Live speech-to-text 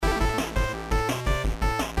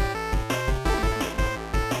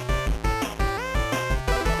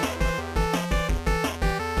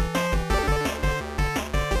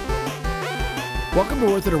Welcome to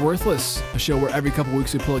Worth It or Worthless, a show where every couple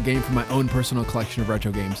weeks we pull a game from my own personal collection of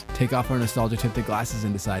retro games, take off our nostalgia-tipped glasses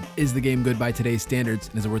and decide, is the game good by today's standards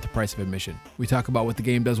and is it worth the price of admission? We talk about what the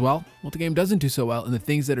game does well, what the game doesn't do so well, and the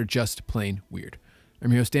things that are just plain weird.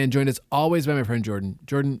 I'm your host, Dan, joined as always by my friend Jordan.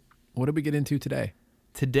 Jordan, what did we get into today?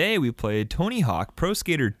 Today we played Tony Hawk Pro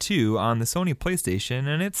Skater 2 on the Sony PlayStation,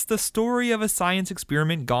 and it's the story of a science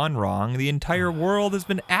experiment gone wrong. The entire world has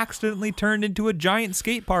been accidentally turned into a giant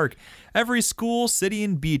skate park. Every school, city,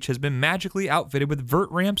 and beach has been magically outfitted with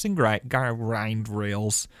vert ramps and grind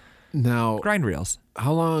rails. Now, Grind rails.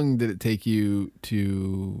 how long did it take you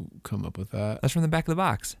to come up with that? That's from the back of the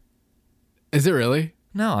box. Is it really?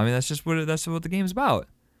 No, I mean that's what the game's about.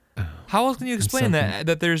 How else can you explain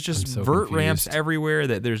that there's just vert ramps everywhere,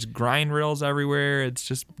 that there's grind rails everywhere? It's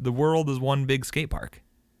just the world is one big skate park.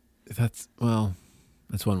 That's one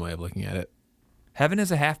way of looking at it. Heaven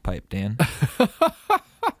is a half pipe, Dan.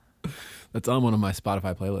 That's on one of my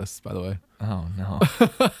Spotify playlists, by the way. Oh, no.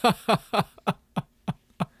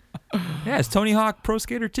 Yeah, it's Tony Hawk Pro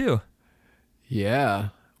Skater 2. Yeah.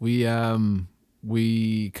 We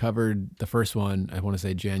covered the first one, I want to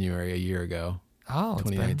say January a year ago. Oh,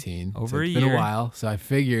 2019. Over a It's year. been a while, so I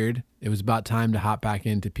figured it was about time to hop back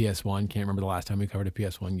into PS1. Can't remember the last time we covered a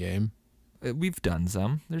PS1 game. We've done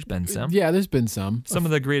some. There's been some. Yeah, there's been some. Some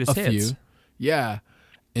of the greatest a hits. few. Yeah.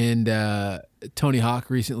 And Tony Hawk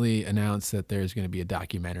recently announced that there's going to be a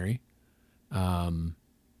documentary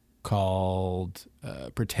called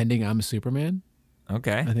Pretending I'm a Superman,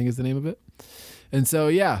 Okay. I think is the name of it. And so,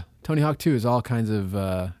 yeah, Tony Hawk 2 is all kinds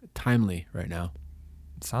of timely right now.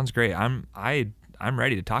 Sounds great. I'm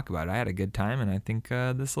ready to talk about it. I had a good time, and I think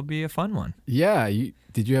this will be a fun one. Yeah.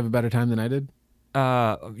 Did you have a better time than I did?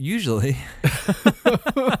 Usually.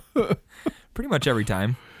 Pretty much every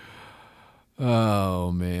time.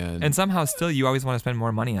 Oh, man. And somehow still you always want to spend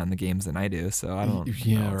more money on the games than I do, so I don't know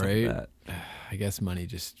what's up with that. I guess money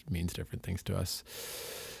just means different things to us.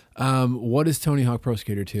 What is Tony Hawk Pro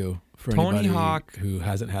Skater 2 for anybody who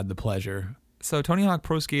hasn't had the pleasure? So Tony Hawk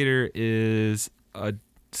Pro Skater is a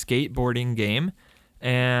skateboarding game,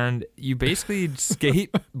 and you basically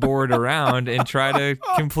skateboard around and try to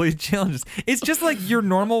complete challenges. It's just like your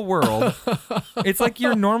normal world. It's like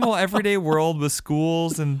your normal everyday world with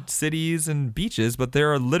schools and cities and beaches, but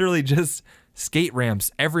there are literally just skate ramps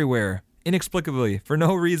everywhere, inexplicably, for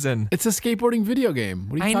no reason. It's a skateboarding video game.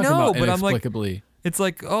 What are you I talking know, about but I'm like, inexplicably? it's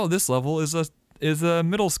like, oh, this level is a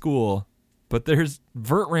middle school, but there's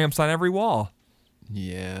vert ramps on every wall.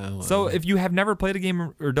 Yeah. Well. So if you have never played a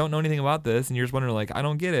game or don't know anything about this and you're just wondering, like, I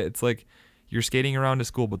don't get it. It's like you're skating around to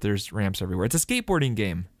school, but there's ramps everywhere. It's a skateboarding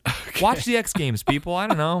game. Okay. Watch the X Games, people. I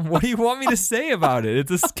don't know. What do you want me to say about it? It's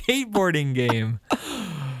a skateboarding game.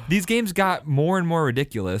 These games got more and more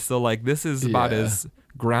ridiculous. So, like, this is about as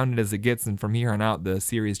grounded as it gets. And from here on out, the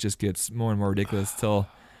series just gets more and more ridiculous till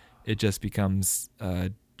it just becomes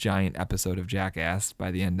a giant episode of Jackass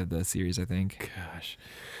by the end of the series, I think. Gosh.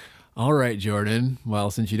 All right, Jordan.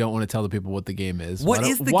 Well, since you don't want to tell the people what the game is, What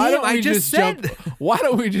is the game? I just said. Why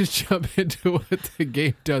don't we just jump into what the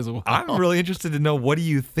game does well? I'm really interested to know, what do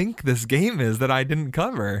you think this game is that I didn't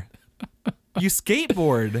cover? You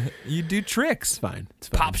skateboard. You do tricks. It's fine. It's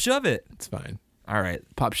fine. Pop shove it. It's fine. All right.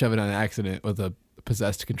 Pop shove it on accident with a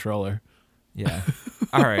possessed controller. Yeah.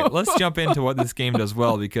 All right. Let's jump into what this game does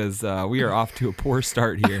well, because we are off to a poor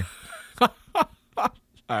start here. All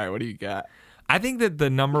right. What do you got? I think that the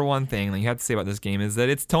number one thing that you have to say about this game is that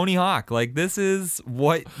it's Tony Hawk. Like, this is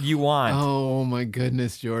what you want. Oh, my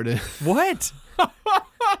goodness, Jordan. What?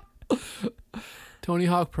 Tony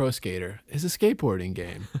Hawk Pro Skater is a skateboarding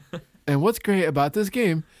game. And what's great about this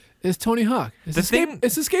game is Tony Hawk. It's a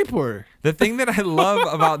skateboarder. The thing that I love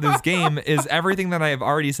about this game is everything that I have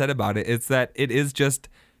already said about it. It's that it is just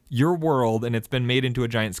your world, and it's been made into a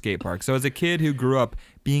giant skate park. So as a kid who grew up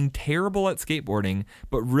being terrible at skateboarding,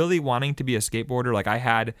 but really wanting to be a skateboarder, like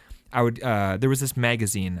there was this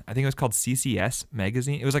magazine, I think it was called CCS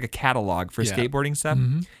magazine. It was like a catalog for skateboarding stuff.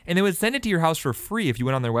 Mm-hmm. And they would send it to your house for free if you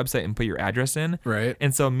went on their website and put your address in. Right.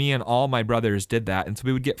 And so me and all my brothers did that. And so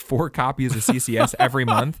we would get 4 copies of CCS every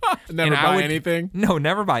month. Never buy anything? No,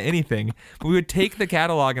 never buy anything. But we would take the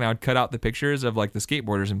catalog and I would cut out the pictures of like the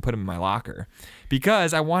skateboarders and put them in my locker.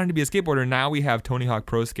 Because I wanted to be a skateboarder. Now we have Tony Hawk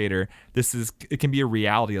Pro Skater. It can be a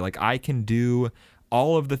reality. Like, I can do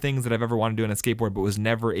all of the things that I've ever wanted to do on a skateboard, but was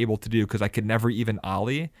never able to do because I could never even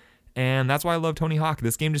ollie. And that's why I love Tony Hawk.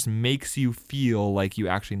 This game just makes you feel like you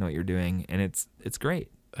actually know what you're doing, and it's great.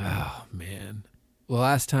 Oh, man. The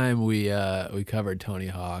last time we covered Tony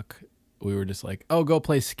Hawk, we were just like, oh, go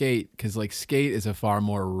play Skate, because like Skate is a far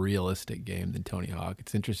more realistic game than Tony Hawk.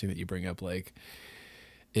 It's interesting that you bring up like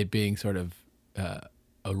it being sort of a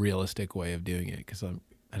realistic way of doing it because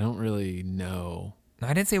I don't really know. No,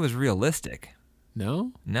 I didn't say it was realistic.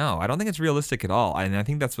 No? No, I don't think it's realistic at all. And I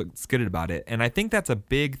think that's what's good about it. And I think that's a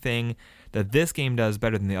big thing that this game does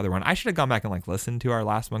better than the other one. I should have gone back and like listened to our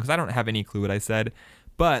last one because I don't have any clue what I said.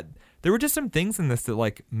 But there were just some things in this that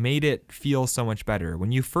like made it feel so much better.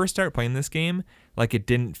 When you first start playing this game, like it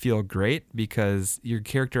didn't feel great because your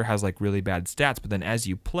character has like really bad stats. But then as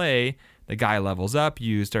you play, the guy levels up,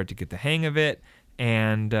 you start to get the hang of it,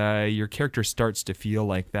 and your character starts to feel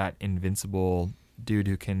like that invincible dude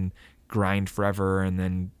who can grind forever and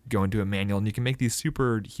then go into a manual, and you can make these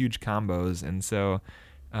super huge combos. And so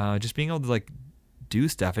just being able to like do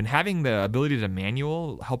stuff and having the ability to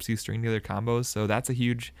manual helps you string together combos. So that's a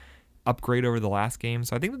huge upgrade over the last game.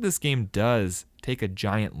 So I think that this game does take a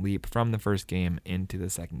giant leap from the first game into the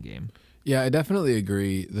second game. Yeah, I definitely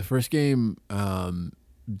agree. The first game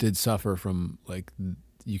did suffer from like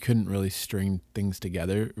you couldn't really string things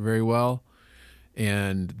together very well,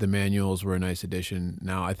 and the manuals were a nice addition.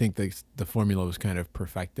 Now I think the formula was kind of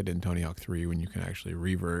perfected in Tony Hawk 3 when you can actually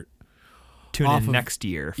revert. Tune in next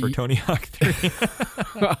year for Tony Hawk 3.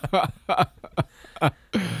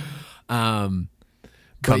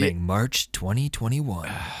 Coming March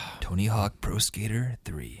 2021, Tony Hawk Pro Skater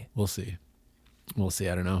 3. We'll see.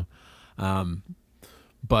 I don't know.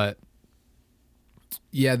 But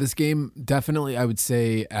yeah, this game definitely, I would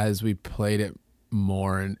say, as we played it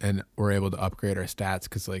more and we're able to upgrade our stats,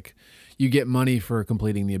 because like you get money for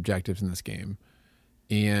completing the objectives in this game.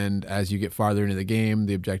 And as you get farther into the game,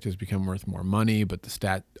 the objectives become worth more money, but the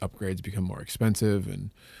stat upgrades become more expensive.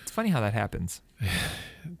 And it's funny how that happens.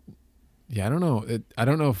 Yeah, I don't know. I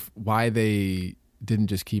don't know why they didn't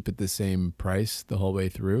just keep it the same price the whole way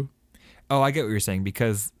through. Oh, I get what you're saying,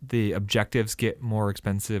 because the objectives get more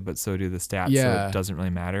expensive, but so do the stats, yeah. So it doesn't really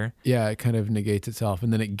matter. Yeah, it kind of negates itself,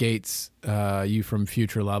 and then it gates you from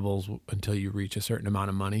future levels until you reach a certain amount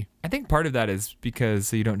of money. I think part of that is because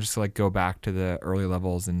so you don't just like go back to the early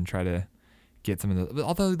levels and try to get some of the...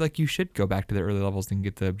 Although like you should go back to the early levels and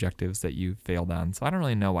get the objectives that you failed on. So I don't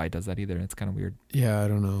really know why it does that either. It's kind of weird. Yeah, I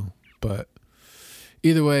don't know. But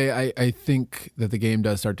either way, I think that the game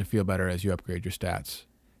does start to feel better as you upgrade your stats.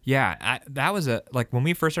 Yeah, that was like when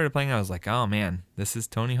we first started playing, I was like, oh man, this is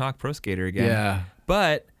Tony Hawk Pro Skater again. Yeah.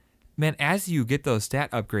 But man, as you get those stat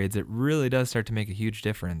upgrades, it really does start to make a huge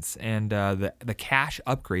difference. And the cash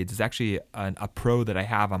upgrades is actually a pro that I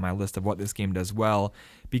have on my list of what this game does well,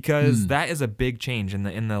 because that is a big change.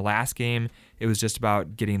 In the last game, it was just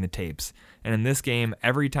about getting the tapes. And in this game,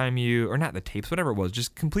 every time or not the tapes, whatever it was,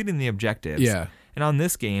 just completing the objectives. Yeah. And on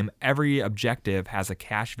this game, every objective has a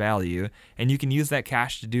cash value, and you can use that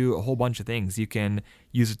cash to do a whole bunch of things. You can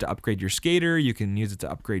use it to upgrade your skater, you can use it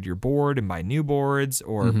to upgrade your board and buy new boards,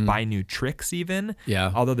 or buy new tricks even.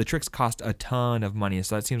 Yeah. Although the tricks cost a ton of money,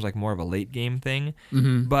 so that seems like more of a late game thing.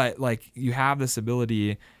 But like you have this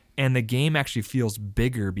ability, and the game actually feels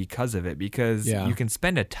bigger because of it, because you can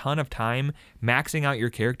spend a ton of time maxing out your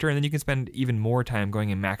character, and then you can spend even more time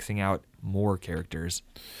going and maxing out more characters.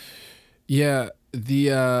 Yeah,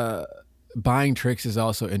 the buying tricks is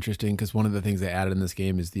also interesting, because one of the things they added in this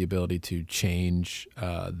game is the ability to change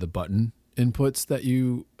the button inputs that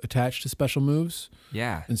you attach to special moves.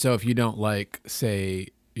 Yeah. And so if you don't like, say,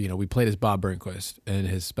 we played as Bob Burnquist, and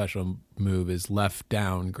his special move is left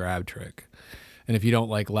down grab trick. And if you don't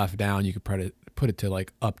like left down, you could put it to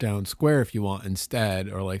like up down square if you want instead,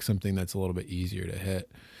 or like something that's a little bit easier to hit.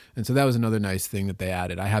 And so that was another nice thing that they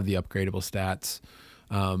added. I have the upgradable stats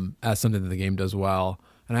as something that the game does well.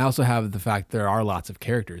 And I also have the fact there are lots of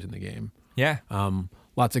characters in the game. Yeah.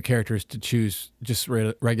 Lots of characters to choose, just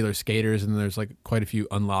regular skaters, and there's like quite a few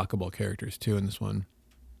unlockable characters too in this one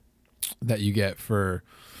that you get for...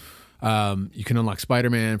 you can unlock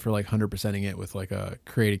Spider-Man for like 100%ing it with like a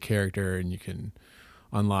created character, and you can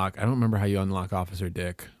unlock... I don't remember how you unlock Officer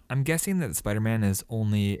Dick. I'm guessing that Spider-Man is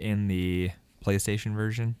only in the PlayStation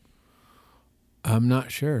version. I'm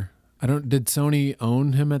not sure. Did Sony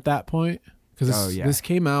own him at that point? Because this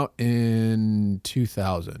came out in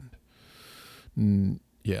 2000.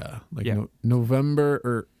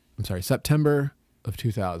 September of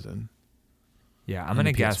 2000. Yeah, I'm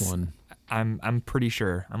gonna guess. PS1. I'm pretty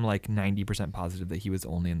sure. I'm like 90% positive that he was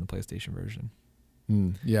only in the PlayStation version.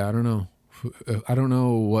 Yeah, I don't know. I don't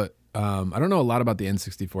know I don't know a lot about the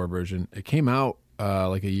N64 version. It came out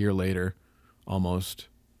like a year later, almost,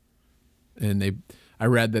 and I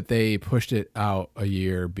read that they pushed it out a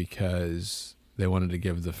year because they wanted to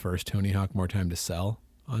give the first Tony Hawk more time to sell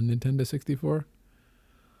on Nintendo 64.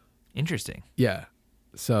 Interesting. Yeah.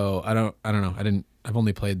 So I don't know. I've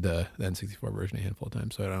only played the N64 version a handful of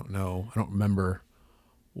times, so I don't know. I don't remember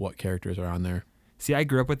what characters are on there. See, I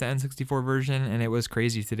grew up with the N64 version, and it was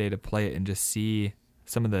crazy today to play it and just see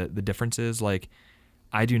some of the differences. Like,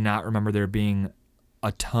 I do not remember there being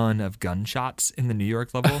a ton of gunshots in the New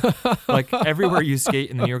York level. Like, everywhere you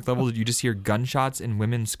skate in the New York level, you just hear gunshots and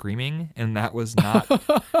women screaming, and that was not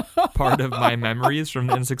part of my memories from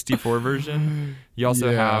the N64 version. You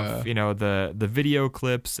also have, the video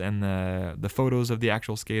clips and the photos of the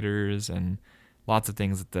actual skaters and lots of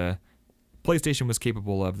things that the PlayStation was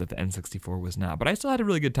capable of that the N64 was not. But I still had a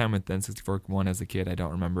really good time with the N64 one as a kid. I don't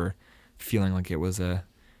remember feeling like it was a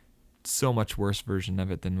so much worse version of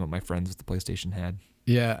it than what my friends with the PlayStation had.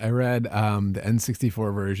 Yeah, I read the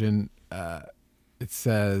N64 version. It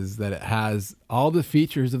says that it has all the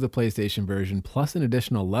features of the PlayStation version plus an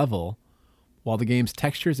additional level. While the game's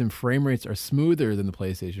textures and frame rates are smoother than the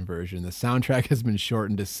PlayStation version, the soundtrack has been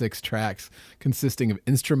shortened to 6 tracks consisting of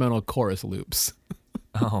instrumental chorus loops.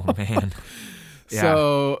 Oh, man. Yeah.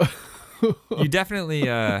 So you definitely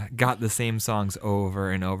got the same songs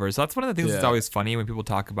over and over. So that's one of the things that's always funny when people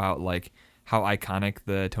talk about like how iconic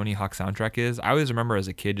the Tony Hawk soundtrack is. I always remember as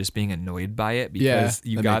a kid just being annoyed by it because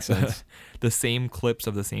you got the same clips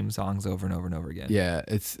of the same songs over and over and over again. Yeah,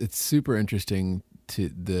 it's super interesting to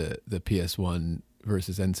the PS1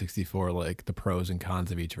 versus N64, like the pros and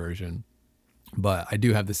cons of each version. But I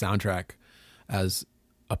do have the soundtrack as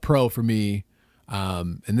a pro for me.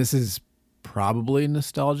 And this is probably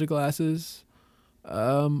nostalgia glasses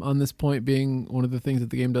on this point being one of the things that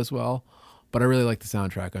the game does well. But I really like the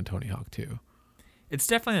soundtrack on Tony Hawk 2. It's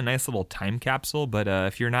definitely a nice little time capsule, but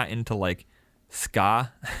if you're not into like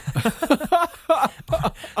ska,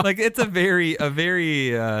 like it's a very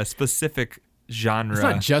specific genre. It's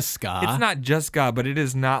not just ska. It's not just ska, but it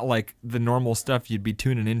is not like the normal stuff you'd be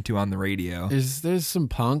tuning into on the radio. There's some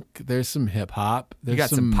punk, there's some hip hop, you got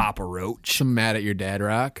some Papa Roach, some Mad at Your Dad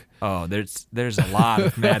rock. Oh, there's a lot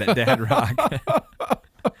of Mad at Dad rock.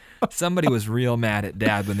 Somebody was real mad at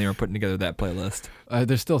Dad when they were putting together that playlist.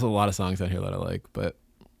 There's still a lot of songs on here that I like, but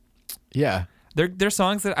yeah. They're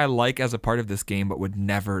songs that I like as a part of this game, but would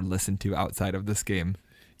never listen to outside of this game.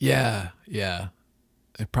 Yeah.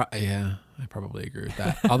 I probably agree with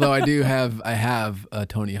that. Although I have a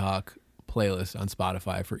Tony Hawk playlist on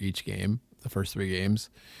Spotify for each game, the first 3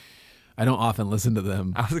 games. I don't often listen to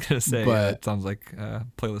them. I was gonna say, but it sounds like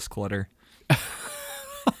playlist clutter.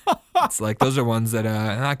 It's like those are ones that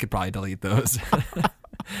I could probably delete those.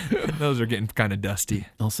 Those are getting kind of dusty.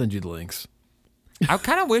 I'll send you the links. I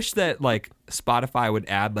kind of wish that like Spotify would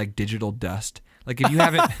add like digital dust. Like if you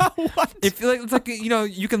haven't, if like it's like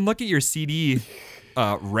you can look at your CD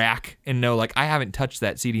rack and know like I haven't touched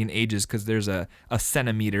that CD in ages because there's a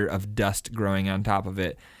centimeter of dust growing on top of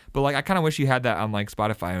it. But like I kind of wish you had that on like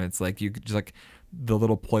Spotify, and it's like you could just like the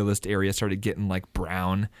little playlist area started getting like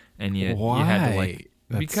brown, and you had to like.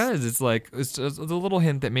 Because it's like it's a little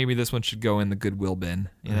hint that maybe this one should go in the Goodwill bin,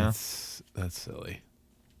 That's silly.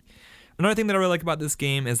 Another thing that I really like about this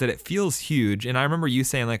game is that it feels huge. And I remember you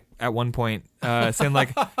saying like at one point, saying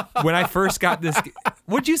like when I first got this,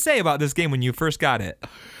 what'd you say about this game when you first got it?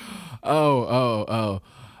 Oh.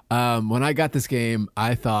 When I got this game,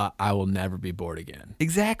 I thought I will never be bored again.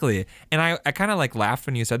 Exactly. And I kind of like laughed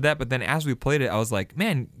when you said that. But then as we played it, I was like,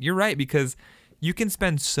 man, you're right, because you can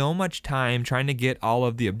spend so much time trying to get all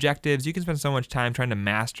of the objectives. You can spend so much time trying to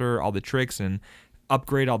master all the tricks and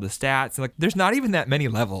upgrade all the stats. And like, there's not even that many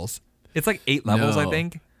levels. It's like 8 levels, I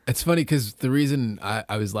think. It's funny because the reason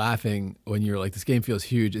I was laughing when you were like, this game feels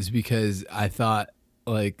huge, is because I thought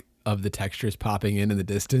like of the textures popping in the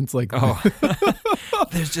distance. Like,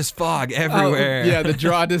 there's just fog everywhere. Yeah, the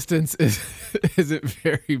draw distance isn't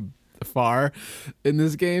very far in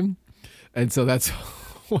this game. And so that's...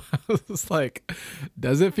 I was like,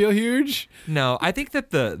 does it feel huge? No, I think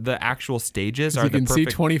that the actual stages are the perfect... You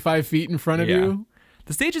can see 25 feet in front of you.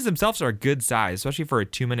 The stages themselves are a good size, especially for a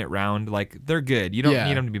 2-minute round. Like, they're good. You don't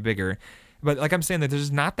need them to be bigger. But like I'm saying, that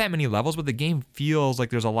there's not that many levels, but the game feels like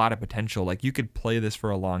there's a lot of potential. Like, you could play this for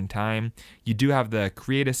a long time. You do have the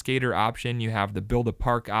create a skater option. You have the build a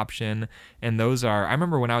park option. And those are, I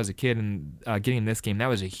remember when I was a kid and getting this game, that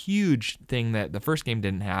was a huge thing that the first game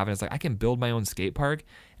didn't have. And it's like, I can build my own skate park.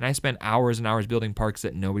 And I spent hours and hours building parks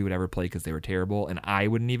that nobody would ever play because they were terrible. And I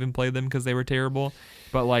wouldn't even play them because they were terrible.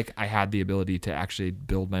 But like, I had the ability to actually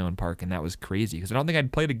build my own park. And that was crazy because I don't think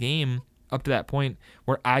I'd played a game up to that point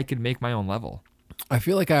where I could make my own level. I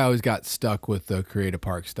feel like I always got stuck with the create a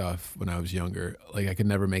park stuff when I was younger. Like, I could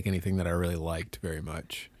never make anything that I really liked very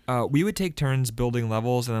much. We would take turns building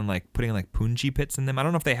levels and then like putting like punji pits in them. I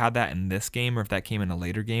don't know if they had that in this game or if that came in a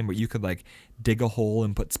later game, but you could like dig a hole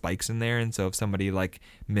and put spikes in there. And so if somebody like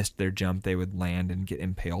missed their jump, they would land and get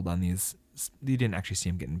impaled on these You didn't actually see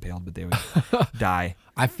them get impaled, but they would die.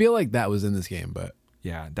 I feel like that was in this game, but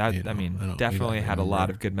Yeah, that You know, I mean, I don't definitely even had a lot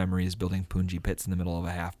remember. of good memories building punji pits in the middle of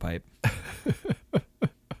a half pipe.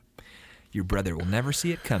 Your brother will never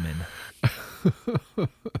see it coming.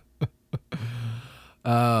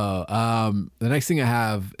 the next thing I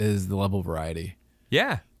have is the level variety.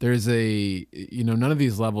 Yeah, There's none of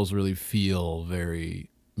these levels really feel very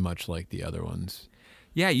much like the other ones.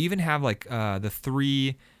 yeah. You even have like the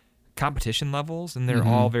 3 competition levels, and they're Mm-hmm.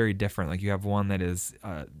 all very different. Like you have one that is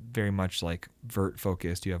very much like vert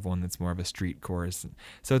focused. You have one that's more of a street course.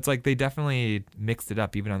 So it's like they definitely mixed it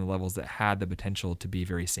up, even on the levels that had the potential to be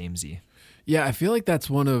very samey. Yeah, I feel like that's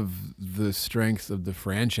one of the strengths of the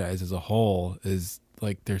franchise as a whole is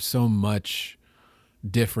like there's so much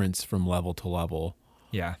difference from level to level.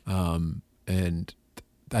 Yeah. And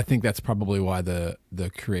I think that's probably why the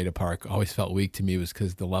Creative Park always felt weak to me was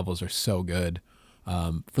because the levels are so good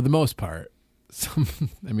for the most part.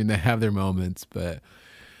 They have their moments, but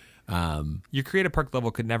Your Creative Park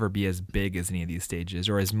level could never be as big as any of these stages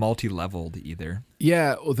or as multi-leveled either.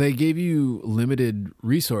 yeah, well, they gave you limited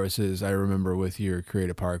resources. I remember with your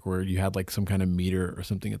Creative Park where you had like some kind of meter or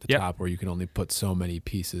something at the Yep. top where you could only put so many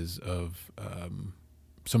pieces of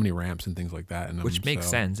so many ramps and things like that in them. Which makes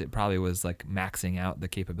So, sense. It probably was like maxing out the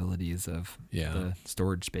capabilities of Yeah. the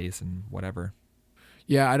storage space and whatever.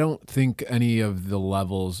 Yeah, I don't think any of the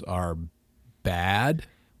levels are bad.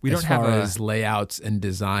 We as don't have far a- as layouts and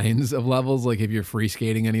designs of levels. Like if you're free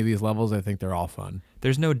skating any of these levels, I think they're all fun.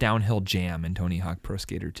 There's no downhill jam in Tony Hawk Pro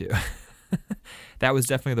Skater 2. That was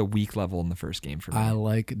definitely the weak level in the first game for me. I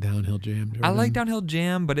like downhill jam. I like Jordan. downhill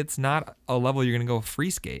jam, but it's not a level you're going to go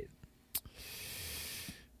free skate.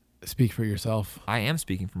 Speak for yourself. I am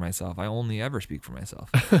speaking for myself. I only ever speak for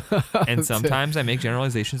myself. And sometimes I make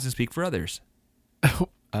generalizations and speak for others.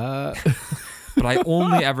 But I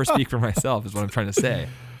only ever speak for myself is what I'm trying to say.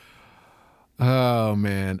 Oh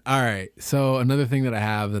man. All right. So another thing that I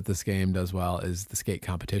have that this game does well is the skate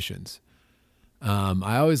competitions. I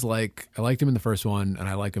liked them in the first one and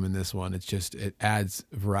I like them in this one. It's just, it adds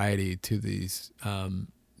variety to these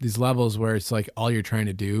levels where it's like all you're trying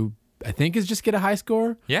to do, I think, is just get a high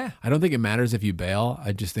score. Yeah. I don't think it matters if you bail.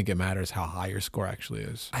 I just think it matters how high your score actually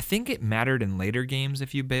is. I think it mattered in later games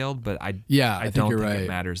if you bailed, but I think don't you're think right. it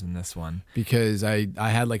matters in this one. Because I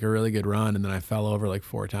had like a really good run and then I fell over like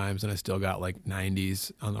 4 times and I still got like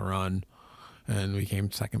 90s on the run and we came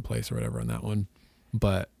second place or whatever on that one.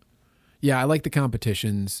 But yeah, I like the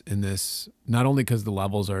competitions in this, not only because the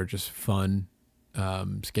levels are just fun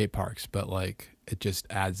skate parks, but like it just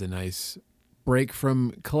adds a nice break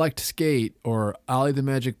from collect skate or ollie the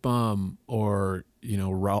magic bomb or,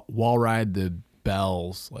 wall ride the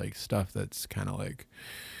bells, like stuff that's kind of like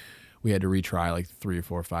we had to retry like 3 or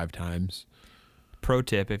 4 or 5 times. Pro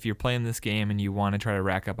tip, if you're playing this game and you want to try to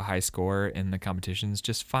rack up a high score in the competitions,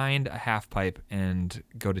 just find a half pipe and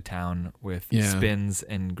go to town with spins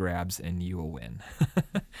and grabs and you will win.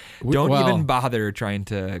 Don't even bother trying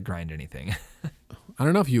to grind anything. I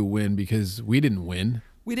don't know if you win because we didn't win.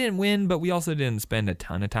 We didn't win, but we also didn't spend a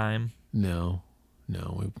ton of time. No,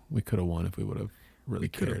 we could have won if we would have really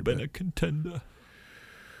Could cared. have been but- a contender.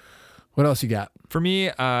 What else you got? For me,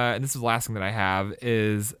 and this is the last thing that I have,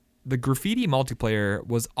 is the graffiti multiplayer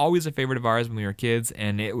was always a favorite of ours when we were kids,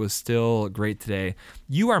 and it was still great today.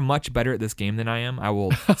 You are much better at this game than I am. I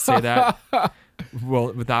will say that.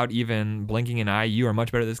 Well, without even blinking an eye, you are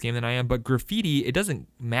much better at this game than I am. But graffiti, it doesn't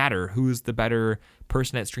matter who's the better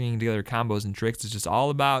person at stringing together combos and tricks. It's just all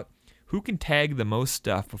about who can tag the most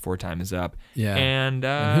stuff before time is up. Yeah. And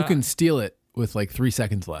And who can steal it with like 3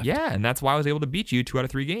 seconds left? Yeah, and that's why I was able to beat you 2 out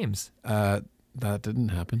of 3 games. That didn't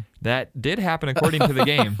happen. That did happen according to the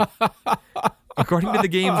game. According to the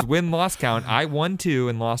game's win-loss count, I won 2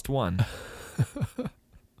 and lost 1.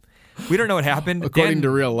 We don't know what happened. According to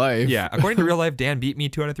real life. Yeah, according to real life, Dan beat me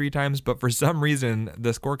 2 out of 3 times, but for some reason,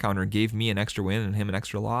 the score counter gave me an extra win and him an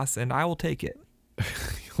extra loss, and I will take it.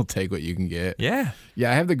 You'll take what you can get. Yeah.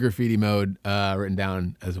 Yeah, I have the graffiti mode written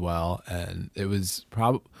down as well, and it was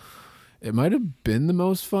it might have been the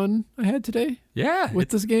most fun I had today Yeah. with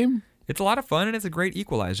this game. It's a lot of fun and it's a great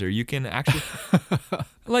equalizer. You can actually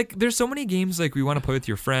like there's so many games like we want to play with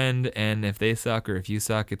your friend and if they suck or if you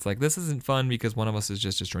suck, it's like this isn't fun because one of us is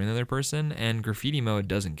just destroying the other person, and graffiti mode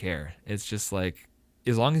doesn't care. It's just like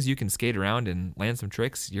as long as you can skate around and land some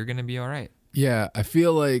tricks, you're going to be all right. Yeah, I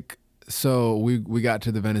feel like so we got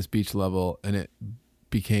to the Venice Beach level and it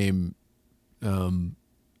became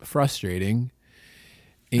frustrating.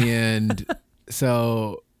 And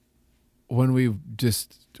so when we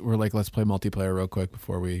just were like, let's play multiplayer real quick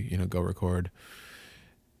before we, go record.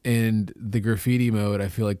 And the graffiti mode, I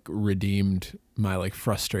feel like redeemed my like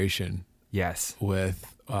frustration Yes.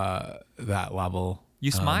 with that level. You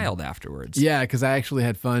smiled afterwards. Yeah, because I actually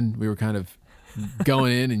had fun. We were kind of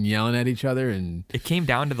going in and yelling at each other, and It came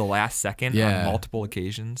down to the last second Yeah. on multiple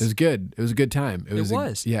occasions. it was good. It was a good time. It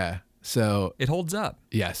was. Yeah. So It holds up.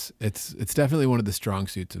 yes, it's definitely one of the strong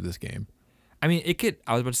suits of this game. I mean,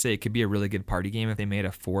 I was about to say, it could be a really good party game if they made a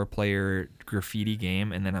 4-player graffiti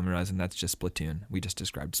game, and then I'm realizing that's just Splatoon. We just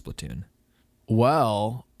described Splatoon.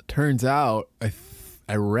 Well, turns out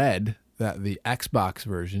I read that the Xbox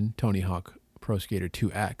version, Tony Hawk Pro Skater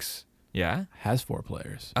 2X, Yeah? has 4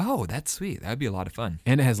 players, Oh, that's sweet. That would be a lot of fun.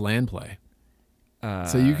 and it has LAN play.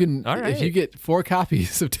 So you can, all right. if you get 4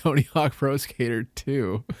 copies of Tony Hawk Pro Skater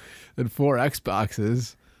 2 and 4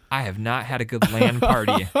 Xboxes. I have not had a good LAN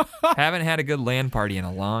party. Haven't had a good LAN party in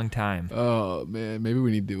a long time. Oh man, maybe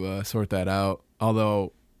we need to sort that out.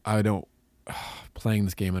 Although I don't, playing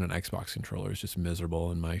this game on an Xbox controller is just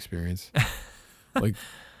miserable in my experience. Like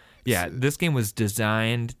Yeah, this game was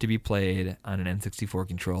designed to be played on an N64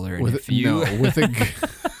 controller. And with if you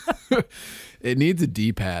it needs a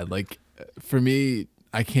D-pad. Like for me,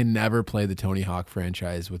 I can never play the Tony Hawk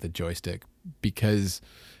franchise with a joystick because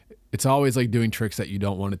it's always like doing tricks that you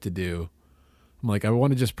don't want it to do. I'm like, I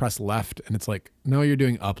want to just press left, and it's like, no, you're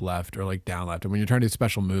doing up left or like down left. And when you're trying to do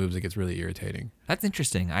special moves, it gets really irritating. That's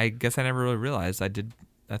interesting. I guess I never really realized I did.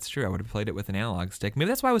 That's true. I would have played it with an analog stick. Maybe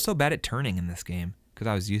that's why I was so bad at turning in this game, because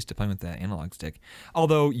I was used to playing with the analog stick.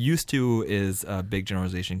 Although used to is a big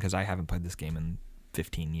generalization because I haven't played this game in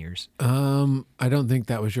 15 years. I don't think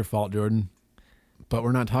that was your fault, Jordan. But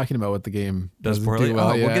we're not talking about what the game Does doesn't poorly? do well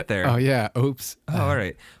Oh, we'll yet. get there. Oh yeah. Oops. Oh, all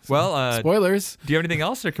right. Well, Spoilers. do you have anything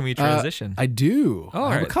else, or can we transition? I do. Oh, I have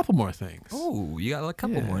all a right. couple more things. Oh, you got a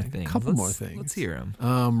couple Yeah, more things. A couple more things. Let's hear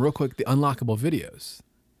them. Real quick, the unlockable videos.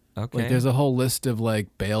 Okay. Like, there's a whole list of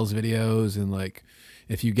like Bales videos, and like,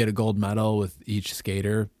 if you get a gold medal with each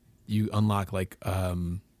skater, you unlock like a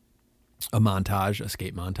montage, a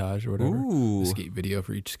skate montage or whatever, Ooh. a skate video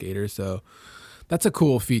for each skater. So that's a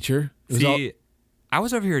cool feature. It was See, I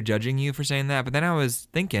was over here judging you for saying that, but then I was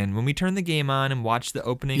thinking, when we turned the game on and watched the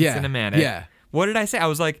opening cinematic, yeah. what did I say? I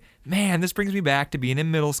was like, man, this brings me back to being in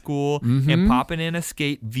middle school and popping in a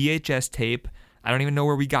skate VHS tape. I don't even know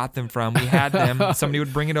where we got them from. We had them. Somebody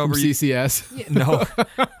would bring it over. From CCS. Yeah, no,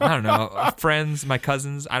 I don't know. Friends, my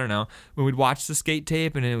cousins, I don't know. We would watch the skate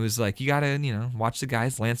tape, and it was like, you got to, watch the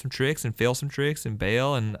guys land some tricks and fail some tricks and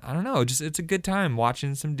bail. And I don't know, just it's a good time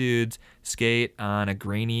watching some dudes skate on a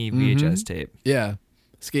grainy VHS tape. Yeah,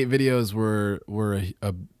 skate videos were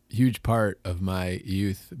a huge part of my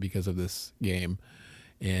youth because of this game,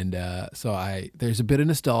 and so there's a bit of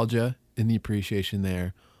nostalgia in the appreciation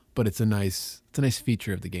there, but it's a nice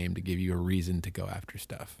feature of the game to give you a reason to go after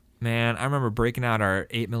stuff. Man, I remember breaking out our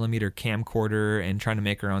 8mm camcorder and trying to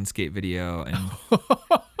make our own skate video, and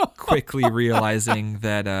quickly realizing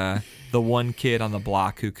that the one kid on the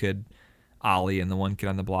block who could ollie and the one kid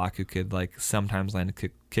on the block who could like sometimes land a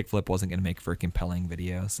kickflip wasn't going to make for a compelling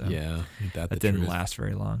video. So Yeah, that didn't last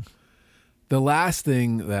very long. The last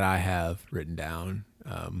thing that I have written down,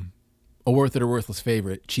 a worth it or worthless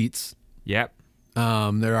favorite, cheats. Yep.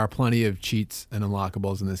 There are plenty of cheats and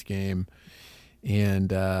unlockables in this game,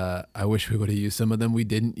 and I wish we would have used some of them. We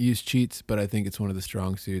didn't use cheats, but I think it's one of the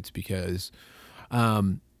strong suits because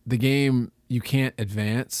the game, you can't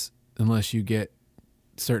advance unless you get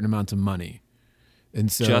certain amounts of money.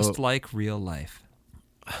 And so Just like real life.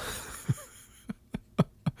 I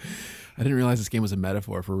didn't realize this game was a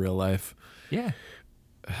metaphor for real life. Yeah.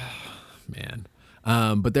 Man.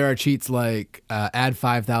 But there are cheats like add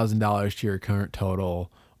 $5,000 to your current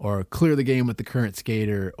total, or clear the game with the current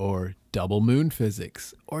skater, or double moon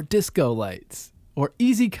physics, or disco lights, or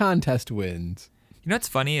easy contest wins. You know what's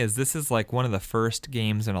funny is this is like one of the first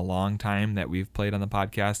games in a long time that we've played on the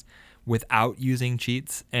podcast without using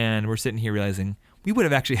cheats, and we're sitting here realizing we would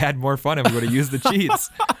have actually had more fun if we would have used the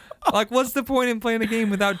cheats. Like, what's the point in playing a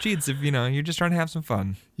game without cheats if, you're just trying to have some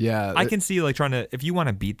fun? Yeah. I can see, like, if you want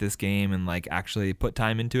to beat this game and, like, actually put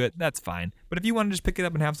time into it, that's fine. But if you want to just pick it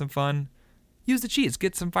up and have some fun, use the cheats.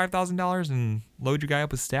 Get some $5,000 and load your guy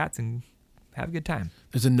up with stats and have a good time.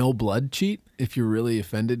 There's a no blood cheat if you're really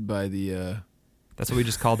offended by the That's what we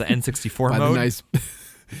just call the N64 by mode. the nice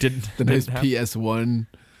Didn't have- PS1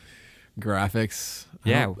 graphics.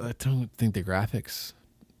 Yeah. I don't think the graphics.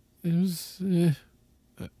 It was.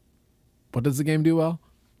 What does the game do well?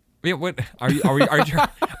 Yeah, what are we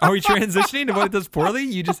transitioning to what it does poorly?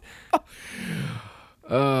 You just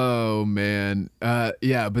Oh man,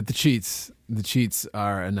 yeah, but the cheats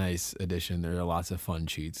are a nice addition. There are lots of fun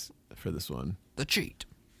cheats for this one. the cheat.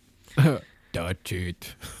 Touch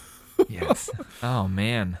it. Yes. Oh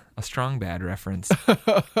man, a strong bad reference.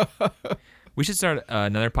 We should start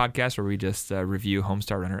another podcast where we just review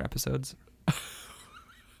Homestar Runner episodes.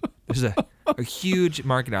 There's a huge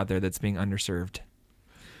market out there that's being underserved.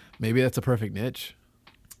 Maybe that's a perfect niche.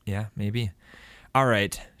 Yeah, maybe. All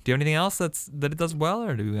right. Do you have anything else that it does well,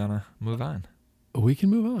 or do we want to move on? We can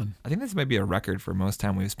move on. I think this might be a record for most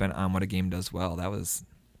time we've spent on what a game does well. That was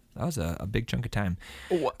a big chunk of time.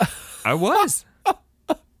 What? I was.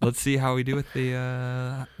 Let's see how we do with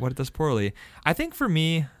the what it does poorly. I think for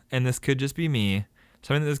me, and this could just be me,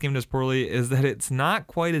 something that this game does poorly is that it's not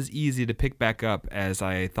quite as easy to pick back up as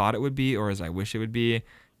I thought it would be or as I wish it would be.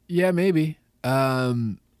 Yeah, maybe.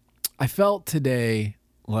 I felt today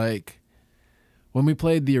like when we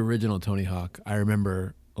played the original Tony Hawk, I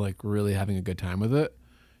remember like really having a good time with it,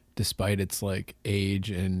 despite its like age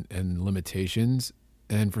and limitations.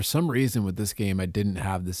 And for some reason with this game, I didn't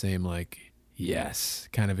have the same like yes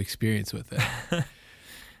kind of experience with it.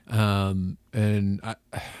 And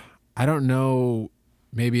I don't know,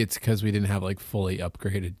 maybe it's because we didn't have like fully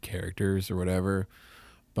upgraded characters or whatever,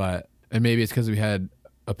 and maybe it's because we had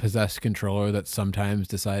a possessed controller that sometimes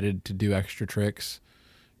decided to do extra tricks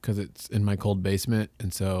because it's in my cold basement.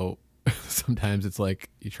 And so sometimes it's like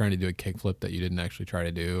you're trying to do a kickflip that you didn't actually try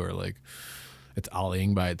to do, or like it's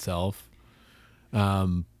ollieing by itself.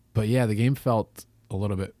 But yeah, the game felt a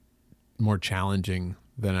little bit more challenging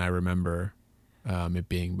than I remember it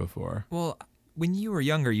being before. Well, when you were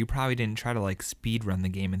younger, you probably didn't try to like speed run the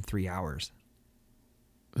game in 3 hours.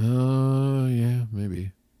 Yeah,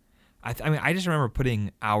 maybe. I mean, I just remember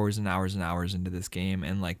putting hours and hours and hours into this game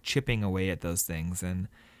and like chipping away at those things. And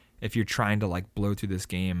if you're trying to like blow through this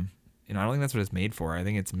game, I don't think that's what it's made for. I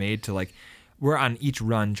think it's made to like, we're on each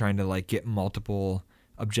run trying to like get multiple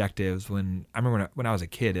objectives. When I remember when I was a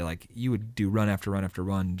kid, you would do run after run after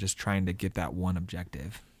run, just trying to get that one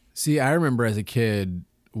objective. See, I remember as a kid,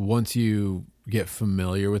 once you get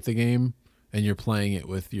familiar with the game and you're playing it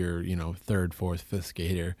with your, third, fourth, fifth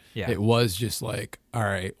skater, it was just like, all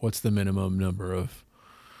right, what's the minimum number of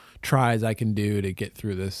tries I can do to get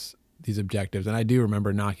through these objectives? And I do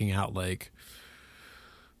remember knocking out like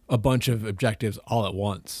a bunch of objectives all at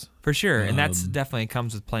once. For sure. And that's definitely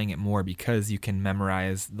comes with playing it more because you can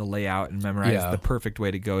memorize the layout and memorize the perfect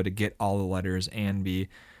way to go to get all the letters and be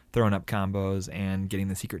throwing up combos and getting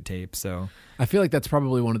the secret tape. So I feel like that's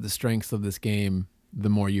probably one of the strengths of this game. The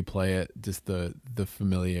more you play it, just the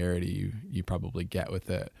familiarity you probably get with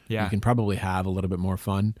it. Yeah. You can probably have a little bit more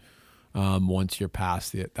fun once you're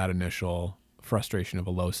past that initial frustration of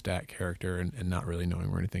a low stat character and not really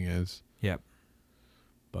knowing where anything is. Yep.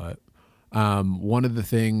 But one of the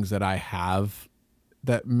things that I have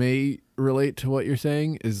that may relate to what you're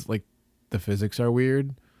saying is like the physics are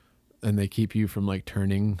weird and they keep you from like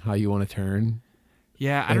turning how you want to turn.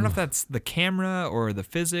 Yeah, I don't know if that's the camera or the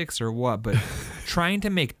physics or what, but trying to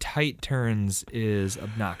make tight turns is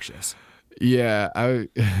obnoxious. Yeah, I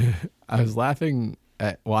was laughing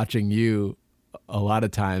at watching you a lot of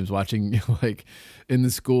times, watching like in the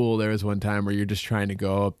school. There was one time where you're just trying to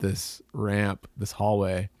go up this ramp, this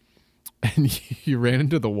hallway, and you ran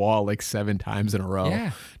into the wall like 7 times in a row.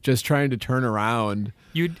 Yeah. Just trying to turn around.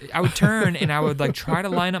 I would turn and I would like try to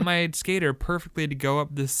line up my skater perfectly to go up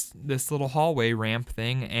this little hallway ramp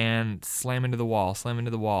thing and slam into the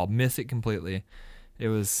wall, miss it completely. It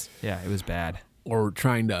was bad. Or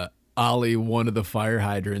trying to ollie one of the fire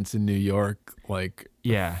hydrants in New York, like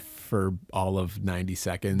for all of 90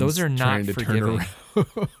 seconds. Those are not forgiving.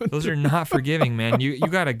 Those are not forgiving, man. You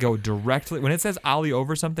got to go directly. When it says ollie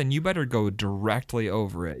over something, you better go directly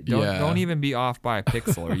over it. Don't even be off by a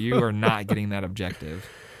pixel or you are not getting that objective.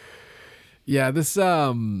 Yeah, this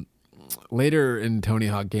later in Tony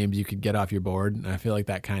Hawk games you could get off your board, and I feel like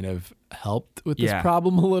that kind of helped with this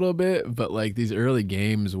problem a little bit, but like these early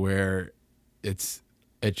games where it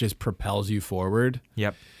just propels you forward.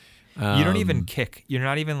 Yep. You don't even kick. You're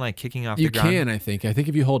not even like kicking off the ground. You can, I think. I think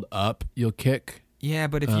if you hold up, you'll kick. Yeah,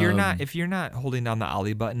 but if you're not holding down the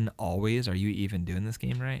ollie button always, are you even doing this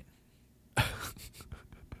game right?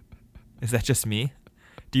 Is that just me?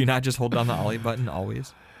 Do you not just hold down the ollie button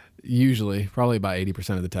always? Usually, probably about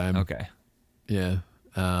 80% of the time. Okay. Yeah.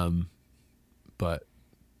 But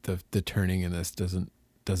the turning in this doesn't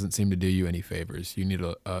seem to do you any favors. You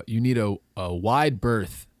need a wide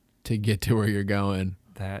berth to get to where you're going.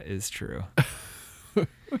 That is true.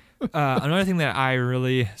 Another thing that I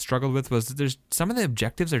really struggled with was there's some of the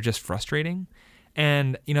objectives are just frustrating.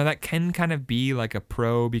 And, that can kind of be like a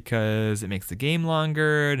pro because it makes the game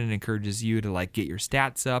longer and it encourages you to like get your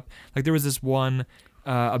stats up. Like there was this one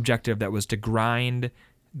objective that was to grind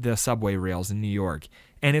the subway rails in New York.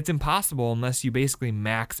 And it's impossible unless you basically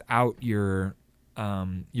max out your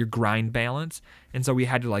grind balance. And so we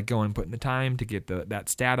had to like go and put in the time to get that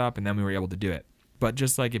stat up, and then we were able to do it. But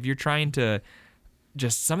just like if you're trying to,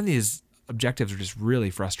 just some of these objectives are just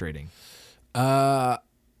really frustrating. I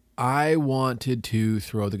wanted to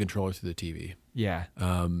throw the controller through the TV. Yeah.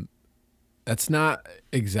 That's not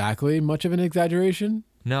exactly much of an exaggeration.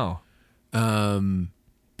 No.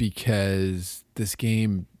 Because this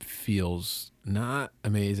game feels not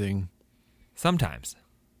amazing. Sometimes.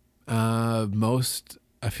 I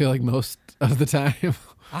feel like most of the time.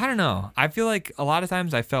 I don't know. I feel like a lot of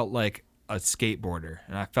times I felt like a skateboarder,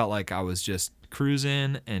 and I felt like I was just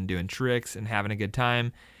cruising and doing tricks and having a good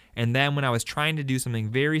time. And then when I was trying to do something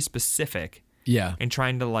very specific, yeah, and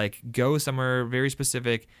trying to like go somewhere very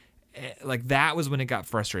specific, like that was when it got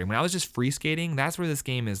frustrating. When I was just free skating, that's where this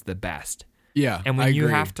game is the best. Yeah, and when I you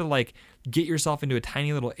agree. have to like get yourself into a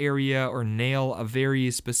tiny little area or nail a very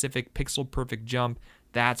specific pixel perfect jump,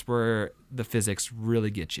 that's where the physics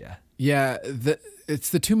really get you. Yeah, it's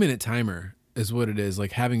the 2-minute timer is what it is.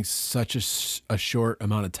 Like having such a short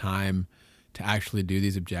amount of time to actually do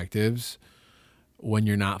these objectives when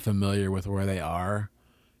you're not familiar with where they are,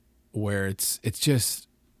 where it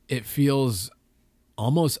feels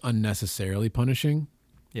almost unnecessarily punishing.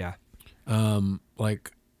 Yeah.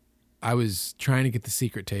 Like I was trying to get the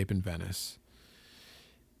secret tape in Venice,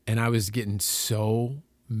 and I was getting so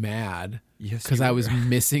mad because I was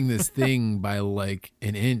missing this thing by like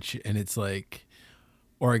an inch, and it's like,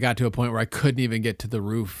 or I got to a point where I couldn't even get to the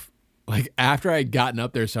roof. Like after I had gotten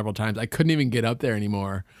up there several times, I couldn't even get up there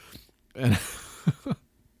anymore. And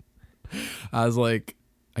I was like,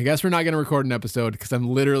 I guess we're not going to record an episode because I'm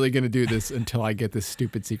literally going to do this until I get this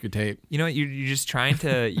stupid secret tape. You know, you're just trying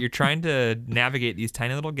to navigate these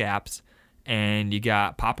tiny little gaps, and you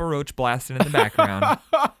got Papa Roach blasting in the background,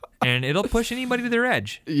 and it'll push anybody to their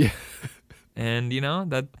edge. Yeah. And you know,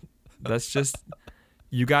 that's just,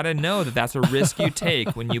 you got to know that that's a risk you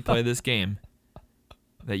take when you play this game,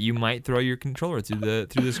 that you might throw your controller through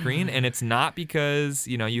the screen. And it's not because,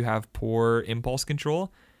 you know, you have poor impulse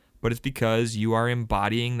control, but it's because you are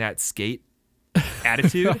embodying that skate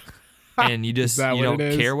attitude, and you just, you don't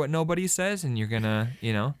care what nobody says, and you're gonna,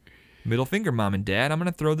 you know, middle finger, mom and dad, I'm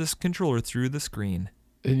gonna throw this controller through the screen.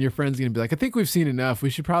 And your friend's gonna be like, I think we've seen enough,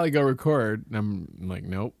 we should probably go record. And I'm like,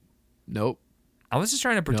 nope. I was just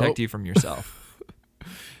trying to protect you from yourself.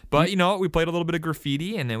 But you know, we played a little bit of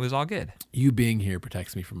graffiti, and it was all good. You being here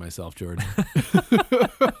protects me from myself, Jordan.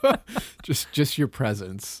 just your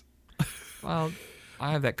presence. Well,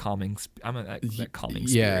 I have that calming. That calming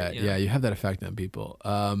spirit. Yeah, you know? yeah. You have that effect on people.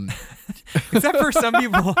 Except for some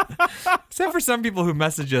people. Except for some people who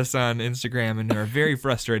message us on Instagram and are very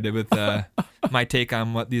frustrated with my take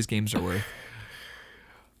on what these games are worth.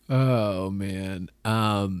 Oh man.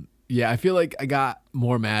 Yeah, I feel like I got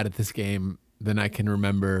more mad at this game than I can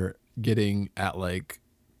remember getting at like.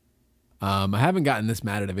 I haven't gotten this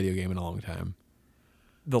mad at a video game in a long time.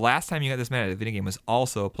 The last time you got this mad at a video game was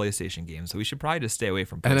also a PlayStation game, so we should probably just stay away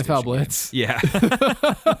from PlayStation NFL Blitz. Games. Yeah.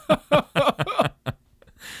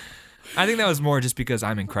 I think that was more just because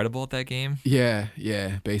I'm incredible at that game. Yeah,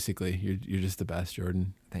 basically. You're just the best,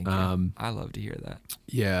 Jordan. Thank you. I love to hear that.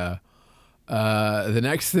 Yeah. The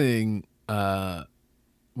next thing,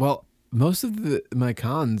 well, most of my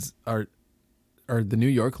cons are the New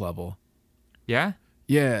York level. Yeah?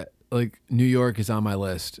 Yeah, like New York is on my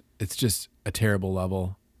list. It's just a terrible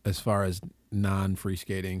level as far as non-free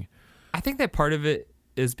skating. I think that part of it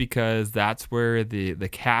is because that's where the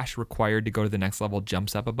cash required to go to the next level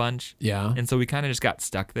jumps up a bunch. Yeah. And so we kind of just got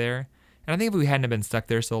stuck there. And I think if we hadn't been stuck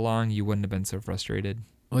there so long, you wouldn't have been so frustrated.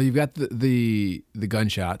 Well, you've got the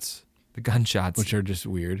gunshots. The gunshots. Which are just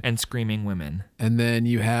weird. And screaming women. And then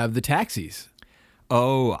you have the taxis.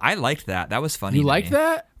 Oh, I liked that. That was funny. You liked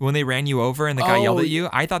that? When they ran you over and the guy yelled at you?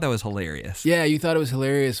 I thought that was hilarious. Yeah, you thought it was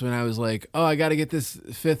hilarious when I was like, oh, I got to get this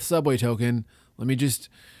 5th subway token. Let me just,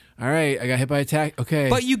 all right, I got hit by a taxi. Okay.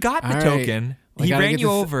 But you got the token. He ran you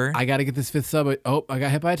over. I got to get this 5th subway. Oh, I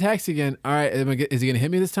got hit by a taxi again. All right, is he going to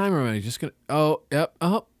hit me this time or am I just going to, oh, yep,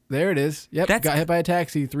 oh. There it is. Yep, got hit by a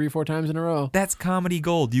taxi 3 or 4 times in a row. That's comedy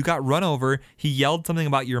gold. You got run over. He yelled something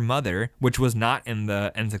about your mother, which was not in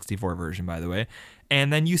the N64 version, by the way.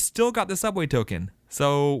 And then you still got the subway token.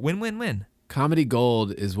 So win-win-win. Comedy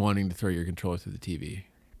gold is wanting to throw your controller through the TV.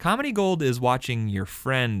 Comedy gold is watching your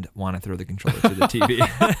friend want to throw the controller through the TV.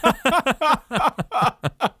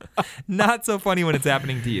 Not so funny when it's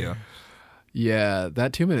happening to you. Yeah,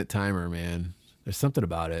 that 2-minute timer, man. There's something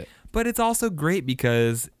about it. but it's also great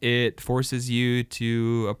because it forces you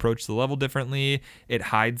to approach the level differently. It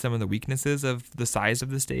hides some of the weaknesses of the size of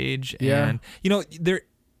the stage. Yeah. And,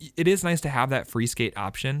 it is nice to have that free skate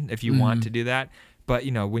option if you want to do that. But,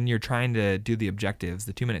 when you're trying to do the objectives,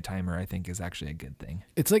 the 2-minute timer, I think, is actually a good thing.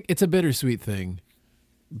 It's a bittersweet thing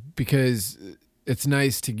because it's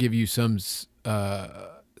nice to give you some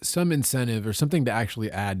incentive or something to actually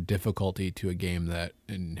add difficulty to a game that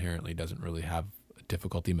inherently doesn't really have a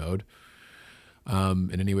difficulty mode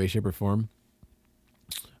in any way, shape, or form.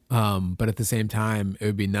 But at the same time, it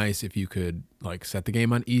would be nice if you could like set the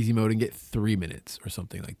game on easy mode and get 3 minutes or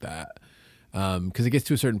something like that. Because it gets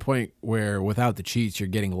to a certain point where without the cheats, you're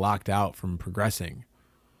getting locked out from progressing.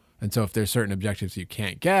 And so if there's certain objectives you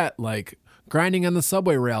can't get, like grinding on the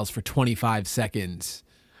subway rails for 25 seconds,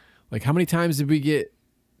 like how many times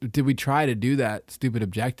did we try to do that stupid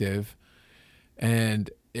objective? And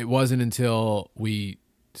it wasn't until we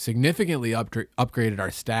significantly upgraded our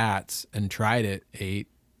stats and tried it 8,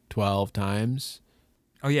 12 times.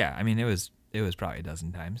 Oh yeah. I mean, it was probably a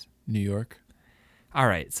dozen times. New York. All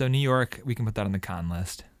right. So New York, we can put that on the con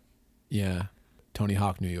list. Yeah. Tony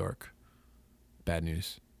Hawk, New York. Bad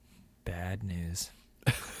news. Bad news.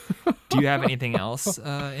 Do you have anything else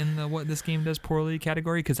in the what this game does poorly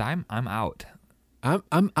category? Because I'm out.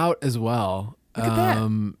 I'm out as well. Look at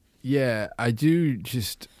that. Yeah, I do.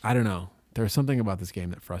 I don't know. There was something about this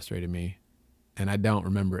game that frustrated me, and I don't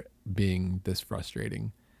remember it being this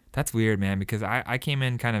frustrating. That's weird, man, because I came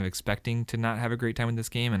in kind of expecting to not have a great time with this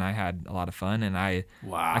game, and I had a lot of fun, and I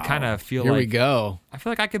kind of feel Here like... we go. I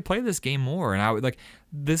feel like I could play this game more, and I would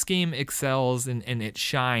this game excels and it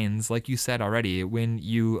shines, like you said already, when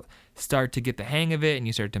you start to get the hang of it, and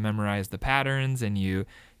you start to memorize the patterns, and you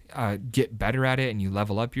get better at it, and you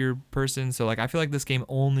level up your person. So I feel like this game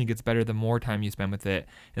only gets better the more time you spend with it.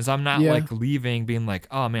 And so I'm not leaving being like,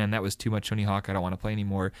 oh man, that was too much Tony Hawk, I don't want to play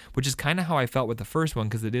anymore, which is kind of how I felt with the first one,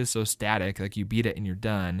 because it is so static, like you beat it and you're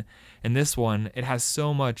done. And this one, it has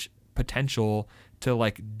so much potential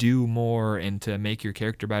to do more and to make your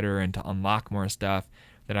character better and to unlock more stuff,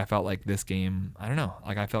 that I felt like this game, I don't know,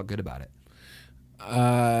 I felt good about it.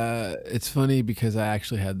 It's funny because I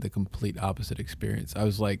actually had the complete opposite experience. I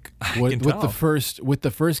was like, with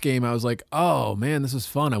the first game, I was like, oh man, this is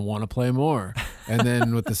fun. I want to play more. And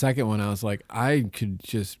then with the second one, I was like, I could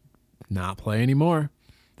just not play anymore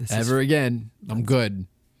ever again. I'm good.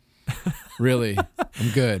 Really, I'm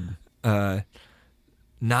good.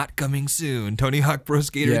 Not coming soon. Tony Hawk Pro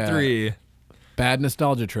Skater 3. Bad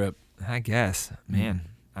nostalgia trip. I guess, man.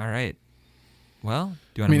 All right. Well,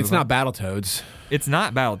 do you want to I mean, it's not Battletoads. It's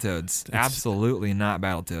not Battletoads. Absolutely not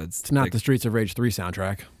Battletoads. It's not the Streets of Rage 3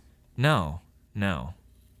 soundtrack. No.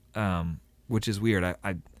 Which is weird.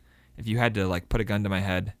 I if you had to put a gun to my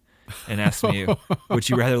head and ask me, would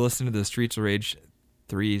you rather listen to the Streets of Rage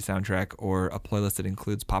 3 soundtrack or a playlist that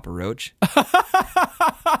includes Papa Roach?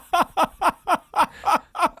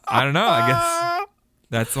 I don't know. I guess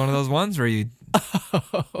that's one of those ones where you...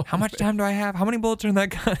 How much time do I have? How many bullets are in that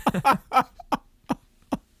gun?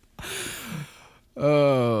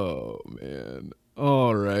 Oh man!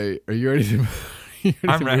 All right, are you ready to?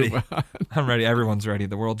 I'm ready. I'm ready. Everyone's ready.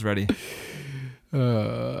 The world's ready.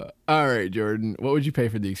 All right, Jordan. What would you pay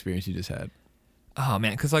for the experience you just had? Oh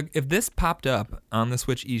man, because if this popped up on the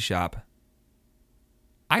Switch eShop,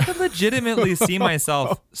 I could legitimately see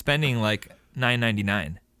myself spending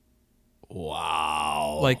 $9.99.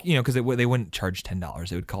 Wow. Because they wouldn't charge $10.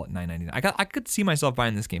 They would call it $9.99. I could see myself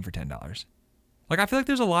buying this game for $10. I feel like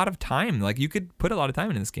there's a lot of time. You could put a lot of time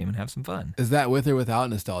into this game and have some fun. Is that with or without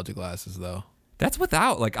nostalgia glasses, though? That's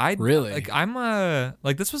without. Really? I'm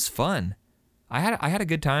this was fun. I had a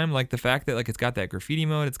good time. The fact that it's got that graffiti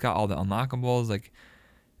mode, it's got all the unlockables.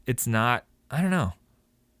 It's not. I don't know.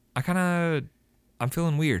 I'm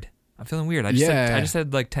feeling weird. I just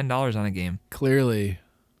had $10 on a game. Clearly.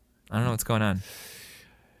 I don't know what's going on.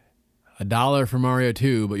 $1 for Mario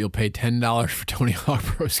 2, but you'll pay $10 for Tony Hawk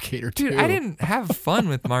Pro Skater 2. Dude, I didn't have fun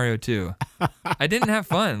with Mario 2. I didn't have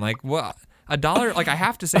fun. What? $1? I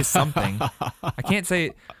have to say something. I can't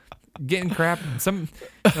say getting crap. I'm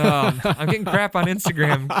getting crap on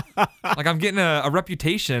Instagram. I'm getting a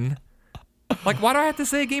reputation. Why do I have to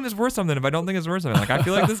say a game is worth something if I don't think it's worth something? I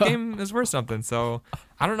feel like this game is worth something. So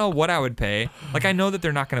I don't know what I would pay. I know that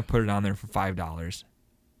they're not going to put it on there for $5.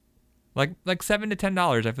 $7 to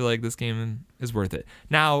 $10, I feel like this game is worth it.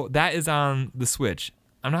 Now, that is on the Switch.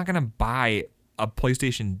 I'm not going to buy a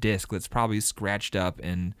PlayStation disc that's probably scratched up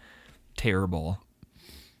and terrible.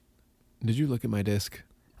 Did you look at my disc?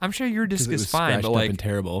 I'm sure your disc is fine, but and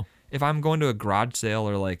terrible. If I'm going to a garage sale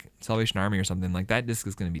or Salvation Army or something, that disc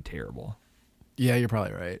is going to be terrible. Yeah, you're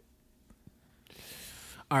probably right.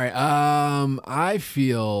 All right. I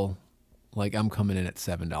feel like I'm coming in at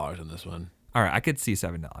 $7 on this one. All right, I could see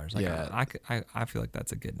 $7. Yeah. I feel like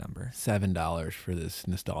that's a good number. $7 for this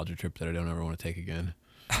nostalgia trip that I don't ever want to take again.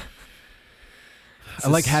 I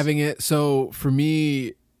like having it. So for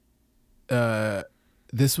me,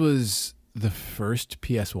 this was the first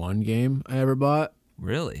PS1 game I ever bought.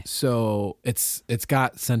 Really? So it's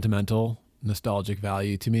got sentimental, nostalgic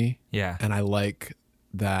value to me. Yeah. And I like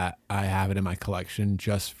that I have it in my collection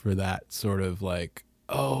just for that sort of like,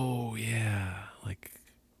 oh yeah, like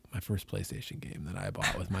my first PlayStation game that I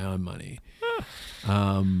bought with my own money.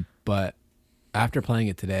 But after playing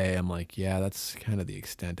it today, I'm like, yeah, that's kind of the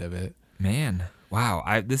extent of it. Man,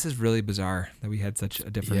 wow. This is really bizarre that we had such a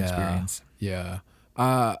different experience. Yeah.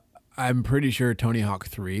 I'm pretty sure Tony Hawk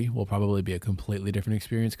 3 will probably be a completely different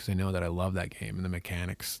experience because I know that I love that game and the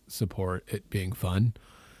mechanics support it being fun.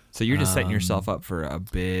 So you're just setting yourself up for a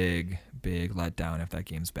big, big letdown if that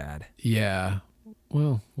game's bad. Yeah.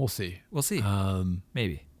 Well, we'll see. We'll see.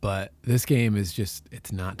 Maybe. But this game is just,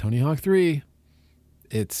 it's not Tony Hawk 3.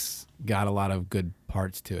 It's got a lot of good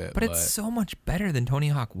parts to it. But it's so much better than Tony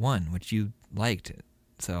Hawk 1, which you liked.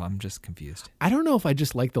 So I'm just confused. I don't know if I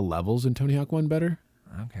just like the levels in Tony Hawk 1 better.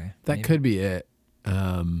 Okay. That maybe. could be it.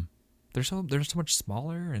 They're so much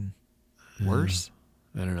smaller and worse.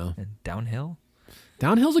 I don't know. And downhill.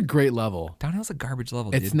 Downhill's a great level. Downhill's a garbage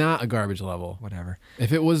level. It's dude. not a garbage level. Whatever.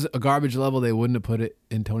 If it was a garbage level, they wouldn't have put it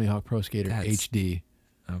in Tony Hawk Pro Skater HD.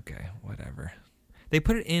 Okay, whatever. They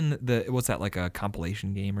put it in what's that, like a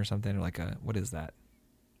compilation game or something, or like what is that?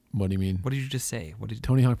 What do you mean? What did you just say?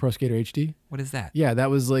 Tony Hawk Pro Skater HD? What is that? Yeah, that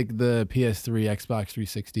was like the PS3, Xbox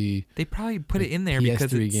 360. They probably put it in there PS3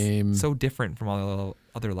 because it's game. so different from all the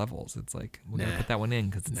other levels. It's like, we're going to put that one in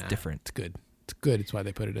because it's different. It's good. It's good. It's why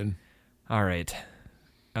they put it in. All right.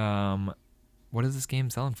 What is this game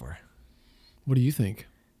selling for? What do you think?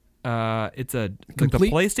 It's like the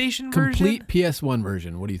PlayStation version? Complete PS1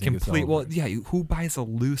 version. What do you think it's selling for? Well, yeah, who buys a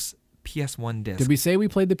loose PS1 disc? Did we say we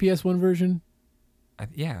played the PS1 version?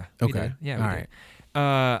 Yeah. Okay. Did. Yeah. All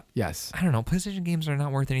right. Yes. I don't know. PlayStation games are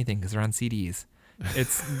not worth anything because they're on CDs.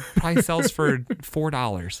 It's probably sells for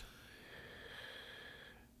 $4.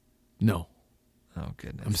 No. Oh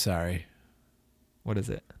goodness. I'm sorry. What is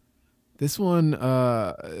it? This one,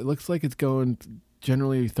 it looks like it's going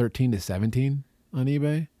generally 13 to 17 on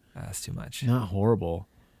eBay. That's too much. Not horrible.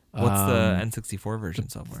 What's the N64 version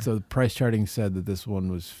so far? So the price charting said that this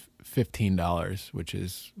one was $15, which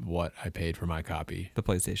is what I paid for my copy. The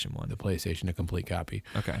PlayStation one. The PlayStation, a complete copy.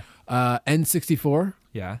 Okay. N64.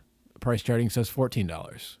 Yeah. Price charting says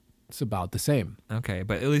 $14. It's about the same. Okay,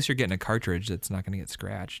 but at least you're getting a cartridge that's not going to get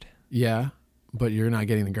scratched. Yeah, but you're not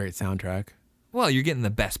getting the great soundtrack. Well, you're getting the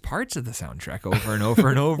best parts of the soundtrack over and over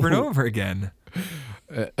and over and over again.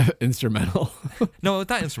 Instrumental. No, it's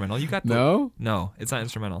not instrumental. You got No, it's not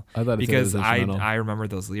instrumental. I thought it because was instrumental. I remember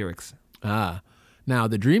those lyrics. Now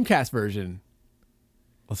the Dreamcast version.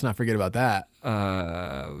 Let's not forget about that.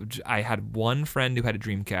 I had one friend who had a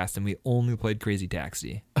Dreamcast, and we only played Crazy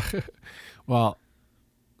Taxi. Well,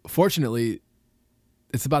 fortunately,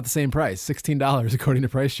 it's about the same price, $16 according to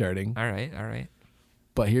price charting. All right.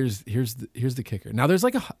 But here's the kicker. Now there's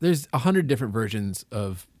 100 different versions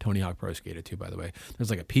of Tony Hawk Pro Skater 2, by the way. There's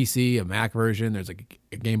like a PC, a Mac version. There's like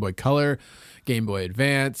a Game Boy Color, Game Boy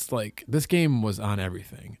Advance. Like this game was on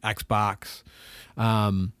everything. Xbox.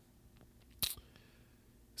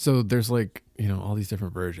 So there's like, all these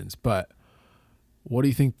different versions. But what do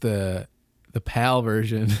you think the PAL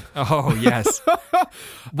version? Oh yes,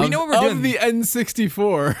 we know what we're doing. Of the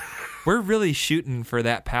N64. We're really shooting for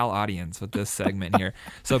that PAL audience with this segment here.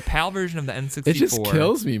 So PAL version of the N64. It just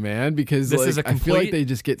kills me, man, because this is I feel like they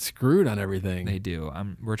just get screwed on everything. They do.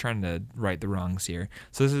 We're trying to right the wrongs here.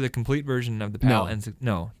 So this is a complete version of the PAL N64.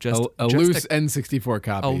 No, just a loose N64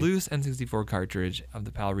 copy. A loose N64 cartridge of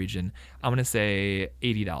the PAL region. I'm gonna say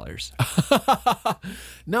 $80.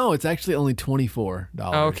 No, it's actually only $24.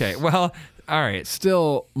 Okay, well, all right.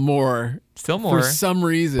 Still more for some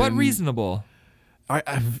reason, but reasonable.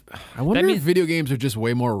 I wonder if video games are just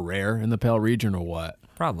way more rare in the PAL region or what.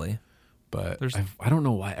 Probably. But I don't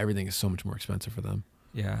know why everything is so much more expensive for them.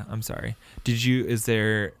 Yeah, I'm sorry. Is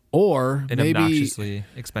there or an maybe obnoxiously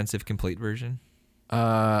expensive complete version?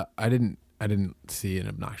 I didn't see an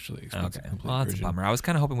obnoxiously expensive complete well, that's version. a bummer. I was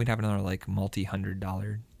kind of hoping we'd have another like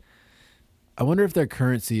multi-$100. I wonder if their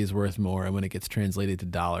currency is worth more, and when it gets translated to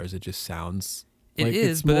dollars, it just sounds like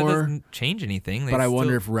it's but more. It doesn't change anything. But I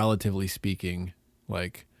wonder if, relatively speaking,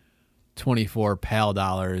 like 24 PAL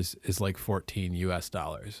dollars is like 14 US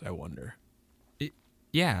dollars. I wonder. But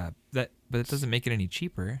it doesn't make it any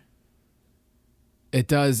cheaper. It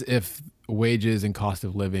does if wages and cost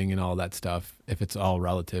of living and all that stuff, if it's all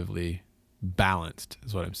relatively balanced,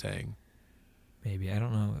 is what I'm saying. Maybe. I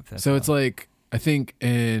don't know if that's... So it's like, I think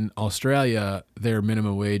in Australia, their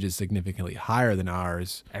minimum wage is significantly higher than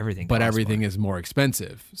ours. Everything but costs everything more. is more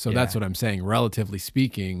expensive. So that's Yeah. what I'm saying. Relatively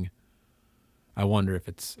speaking, I wonder if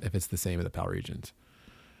it's the same in the PAL regions.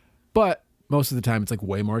 But most of the time, it's like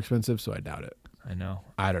way more expensive, so I doubt it. I know.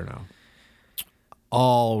 I don't know.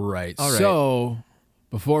 All right. All right. So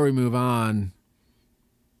before we move on,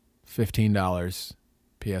 $15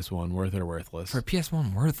 PS1, worth it or worthless? For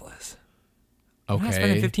PS1, worthless. I'm not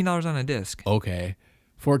spending Okay. $15 on a disc. Okay.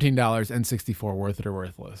 $14 N64, worth it or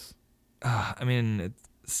worthless? I mean,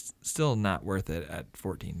 it's still not worth it at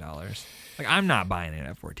 $14. Like, I'm not buying it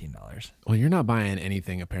at $14. Well, you're not buying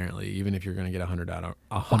anything apparently, even if you're going to get 100 I told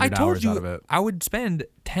hours out of you it. I would spend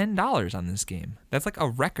 $10 on this game. That's like a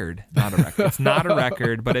record. Not a record. It's not a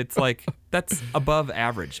record, but it's like, that's above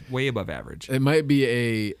average, way above average. It might be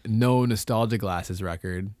a no nostalgia glasses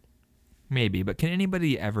record. Maybe, but can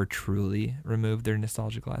anybody ever truly remove their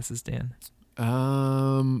nostalgia glasses, Dan?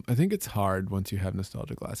 I think it's hard once you have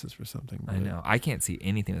nostalgia glasses for something. I but- know. I can't see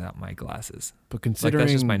anything without my glasses. But Like, considering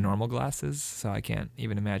that's just my normal glasses, so I can't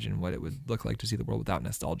even imagine what it would look like to see the world without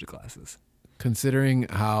nostalgia glasses. considering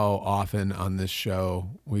how often on this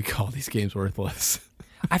show we call these games worthless,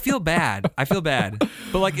 I feel bad.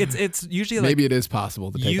 But like it's usually like maybe it is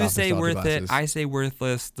possible to take you off say nostalgia worth glasses. it, I say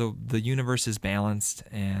worthless. The universe is balanced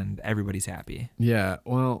and everybody's happy. Yeah,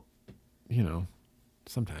 well,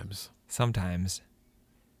 sometimes. Sometimes,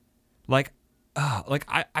 like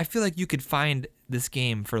I feel like you could find this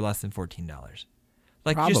game for less than $14.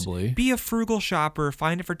 Like, Probably. just be a frugal shopper,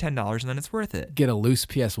 find it for $10, and then it's worth it. Get a loose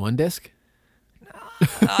PS1 disc.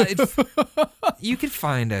 You could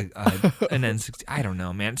find an N60. I don't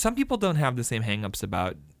know, man. Some people don't have the same hangups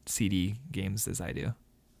about CD games as I do.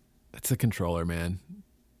 It's a controller, man.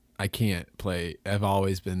 I can't play. I've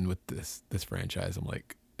always been with this franchise. I'm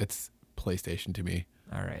like, it's PlayStation to me.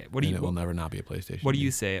 All right. And it will never not be a PlayStation. What to do me.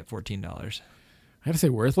 you say at $14? I have to say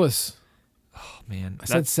worthless. Oh man, I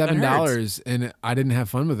said that hurts. $7 and I didn't have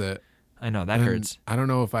fun with it. I know that And hurts. I don't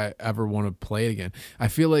know if I ever want to play it again. I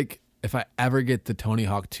feel like if I ever get the Tony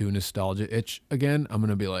Hawk 2 nostalgia itch again, I'm going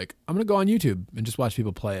to be like, I'm going to go on YouTube and just watch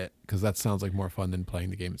people play it because that sounds like more fun than playing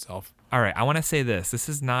the game itself. All right, I want to say this. This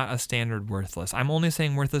is not a standard worthless. I'm only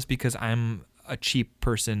saying worthless because I'm a cheap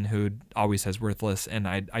person who always says worthless and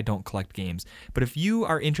I don't collect games. But if you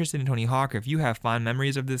are interested in Tony Hawk, or if you have fond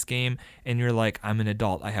memories of this game and you're like, I'm an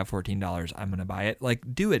adult, I have $14, I'm going to buy it,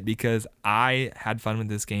 like, do it because I had fun with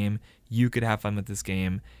this game. You could have fun with this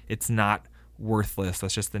game. It's not worthless.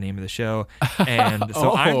 That's just the name of the show. And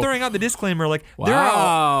so I'm throwing out the disclaimer, like, there are,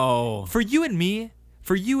 Wow. for you and me,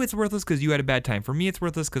 for you it's worthless because you had a bad time. For me it's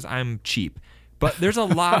worthless because I'm cheap. But there's a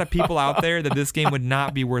lot of people out there that this game would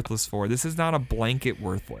not be worthless for. This is not a blanket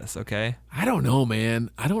worthless, okay? I don't know, man.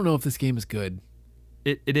 I don't know if this game is good.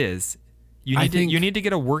 It is. I You think- need to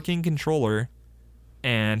get a working controller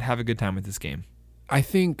and have a good time with this game. I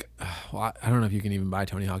think, well, I don't know if you can even buy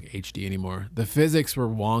Tony Hawk HD anymore. The physics were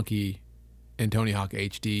wonky in Tony Hawk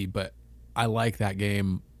HD, but I like that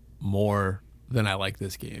game more than I like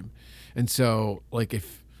this game. And so, like,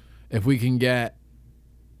 if we can get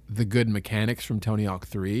the good mechanics from Tony Hawk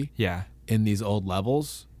 3 Yeah. in these old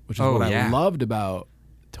levels, which is Oh, what yeah. I loved about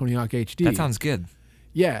Tony Hawk HD. That sounds good.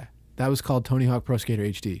 Yeah, that was called Tony Hawk Pro Skater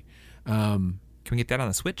HD. Can we get that on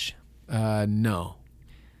the Switch? No,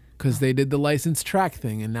 because they did the licensed track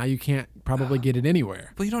thing, and now you can't probably get it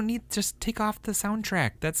anywhere. Well, you don't need, just take off the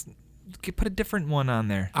soundtrack. Put a different one on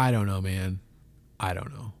there. I don't know, man. I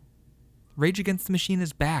don't know. Rage Against the Machine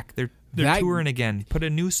is back. They're That- touring again. Put a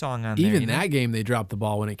new song on there. Even you know? that game, they dropped the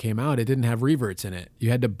ball when it came out. It didn't have reverts in it. You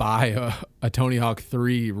had to buy a Tony Hawk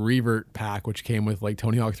 3 revert pack, which came with like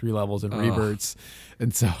Tony Hawk 3 levels and reverts.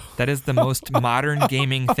 And so, That is the most modern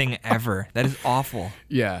gaming thing ever. That is awful.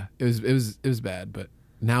 yeah, it was bad, but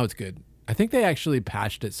now it's good. I think they actually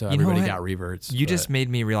patched it so You know everybody what? got reverts. You but- just made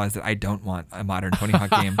me realize that I don't want a modern Tony Hawk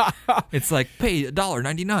game. It's like, pay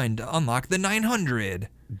 $1.99 to unlock the 900.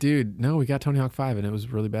 Dude, no, we got Tony Hawk 5 and it was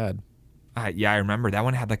really bad. Yeah, I remember. That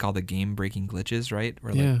one had like all the game-breaking glitches, right?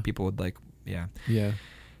 Where like Yeah. people would like, yeah. Yeah.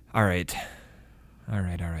 All right.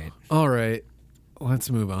 All right. Let's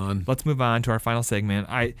move on. Let's move on to our final segment.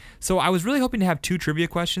 So I was really hoping to have 2 trivia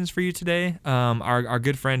questions for you today. Our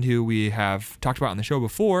good friend who we have talked about on the show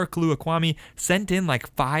before, Kalua Kwame, sent in like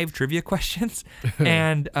 5 trivia questions.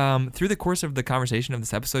 And through the course of the conversation of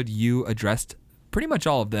this episode, you addressed pretty much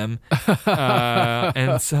all of them.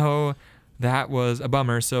 And so That was a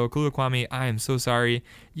bummer. So, Kulu Kwame, I am so sorry.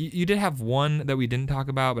 You did have one that we didn't talk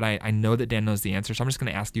about, but I know that Dan knows the answer, so I'm just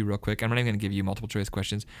going to ask you real quick. I'm not even going to give you multiple choice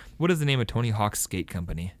questions. What is the name of Tony Hawk's skate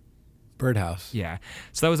company? Birdhouse. Yeah.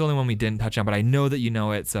 So that was the only one we didn't touch on, but I know that you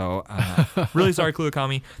know it, so really sorry, Kulu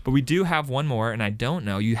Kwame. But we do have one more, and I don't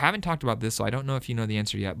know. You haven't talked about this, so I don't know if you know the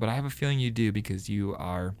answer yet, but I have a feeling you do because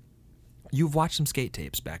you've watched some skate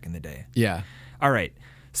tapes back in the day. Yeah. All right.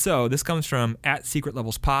 So this comes from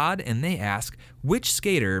 @SecretLevelsPod, and they ask, which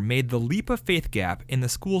skater made the leap of faith gap in the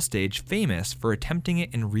school stage famous for attempting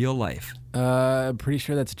it in real life? I'm pretty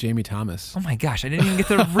sure that's Jamie Thomas. Oh my gosh, I didn't even get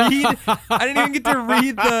to read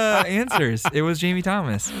the answers. It was Jamie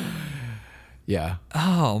Thomas. Yeah.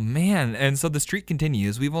 Oh man. And so the streak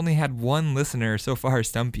continues. We've only had one listener so far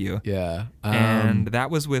stump you. Yeah. And that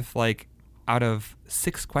was with out of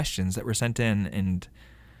 6 questions that were sent in, and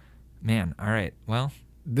man, all right. Well,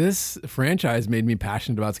 this franchise made me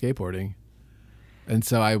passionate about skateboarding. And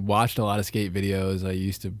so I watched a lot of skate videos. I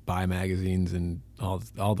used to buy magazines and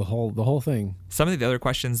all the whole thing. Some of the other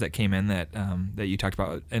questions that came in that you talked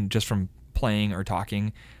about, and just from playing or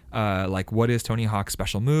talking, what is Tony Hawk's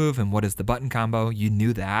special move and what is the button combo? You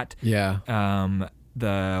knew that. Yeah.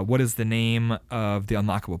 What is the name of the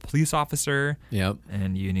unlockable police officer? Yep.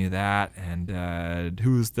 And you knew that. And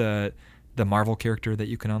who's the Marvel character that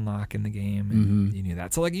you can unlock in the game? And you knew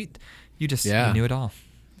that. So you knew it all.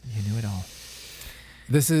 You knew it all.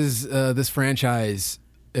 This franchise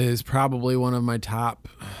is probably one of my top,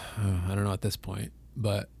 I don't know at this point,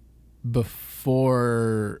 but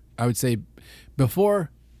before PS4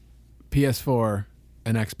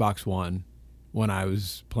 and Xbox One, when I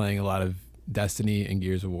was playing a lot of Destiny and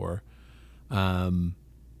Gears of War,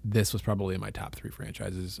 this was probably in my top 3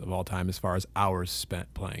 franchises of all time as far as hours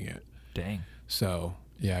spent playing it. Dang. So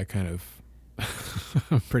yeah, I kind of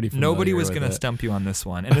pretty familiar. Nobody was going to stump you on this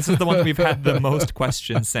one. And this is the one that we've had the most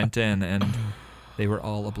questions sent in, and they were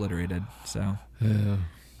all obliterated. So, yeah.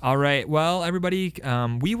 All right. Well, everybody,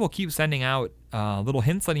 we will keep sending out little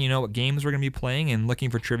hints letting you know what games we're going to be playing and looking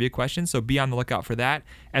for trivia questions. So be on the lookout for that.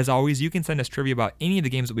 As always, you can send us trivia about any of the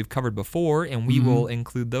games that we've covered before, and we will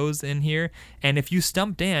include those in here. And if you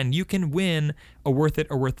stump Dan, you can win a Worth It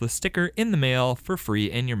or Worthless sticker in the mail for free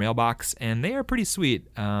in your mailbox. And they are pretty sweet.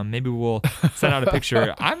 Maybe we'll send out a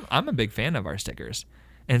picture. I'm a big fan of our stickers.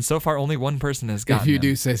 And so far, only one person has gotten them. If you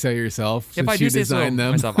do say so yourself, if I do say so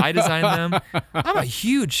myself, I designed them. I'm a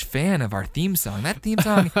huge fan of our theme song. That theme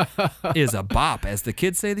song is a bop, as the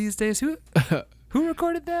kids say these days. Who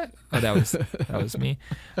recorded that? Oh, that was me.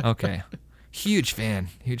 Okay, huge fan.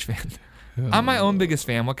 I'm my own biggest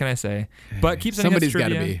fan. What can I say? But keep sending us trivia.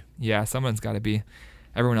 Somebody's got to be. Yeah, someone's got to be.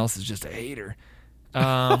 Everyone else is just a hater.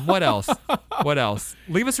 What else?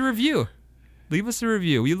 Leave us a review. We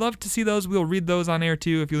love to see those. We'll read those on air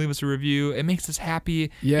too if you leave us a review. It makes us happy.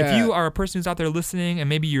 Yeah. If you are a person who's out there listening and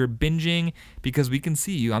maybe you're binging, because we can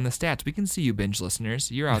see you on the stats. We can see you, binge listeners.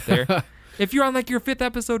 You're out there. If you're on your 5th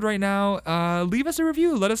episode right now, leave us a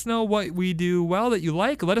review. Let us know what we do well that you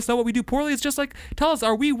like. Let us know what we do poorly. It's just tell us,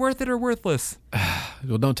 are we worth it or worthless?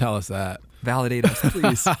 Well, don't tell us that. Validate us,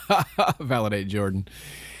 please. Validate Jordan.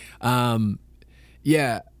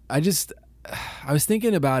 Yeah, I was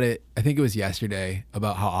thinking about it, I think it was yesterday,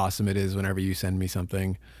 about how awesome it is whenever you send me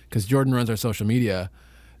something, because Jordan runs our social media,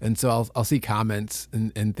 and so I'll see comments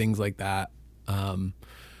and things like that. And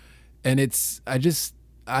I just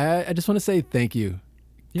want to say thank you,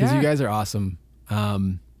 because you guys are awesome. I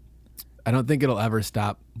don't think it'll ever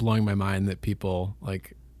stop blowing my mind that people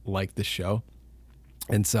like this show.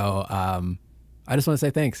 And so I just want to say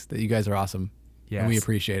thanks, that you guys are awesome. Yes. And we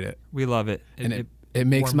appreciate it. We love it. It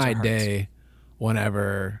makes my warms our day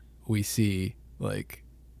whenever we see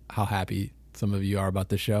how happy some of you are about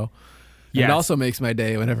the show. Yes. It also makes my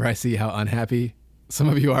day whenever I see how unhappy some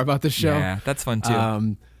of you are about the show. Yeah, that's fun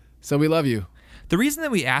too. So we love you. The reason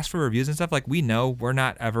that we ask for reviews and stuff, we know we're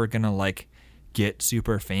not ever gonna get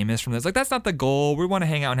super famous from this. That's not the goal. We want to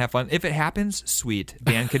hang out and have fun. If it happens, sweet.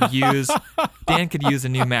 Dan could use a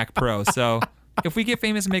new Mac Pro. So if we get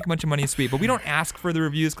famous and make a bunch of money, sweet. But we don't ask for the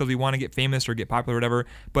reviews because we want to get famous or get popular or whatever.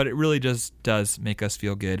 But it really just does make us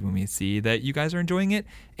feel good when we see that you guys are enjoying it.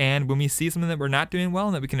 And when we see something that we're not doing well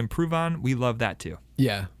and that we can improve on, we love that too.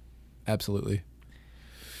 Yeah, absolutely.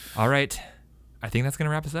 All right. I think that's going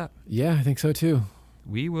to wrap us up. Yeah, I think so too.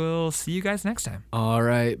 We will see you guys next time. All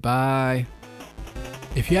right, bye.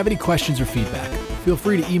 If you have any questions or feedback, feel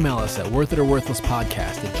free to email us at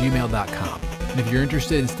worthitoworthlesspodcast@gmail.com. And if you're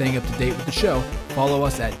interested in staying up to date with the show, follow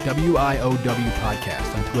us at WIOW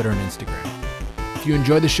Podcast on Twitter and Instagram. If you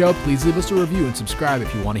enjoyed the show, please leave us a review and subscribe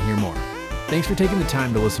if you want to hear more. Thanks for taking the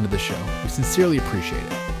time to listen to the show. We sincerely appreciate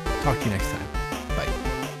it. Talk to you next time.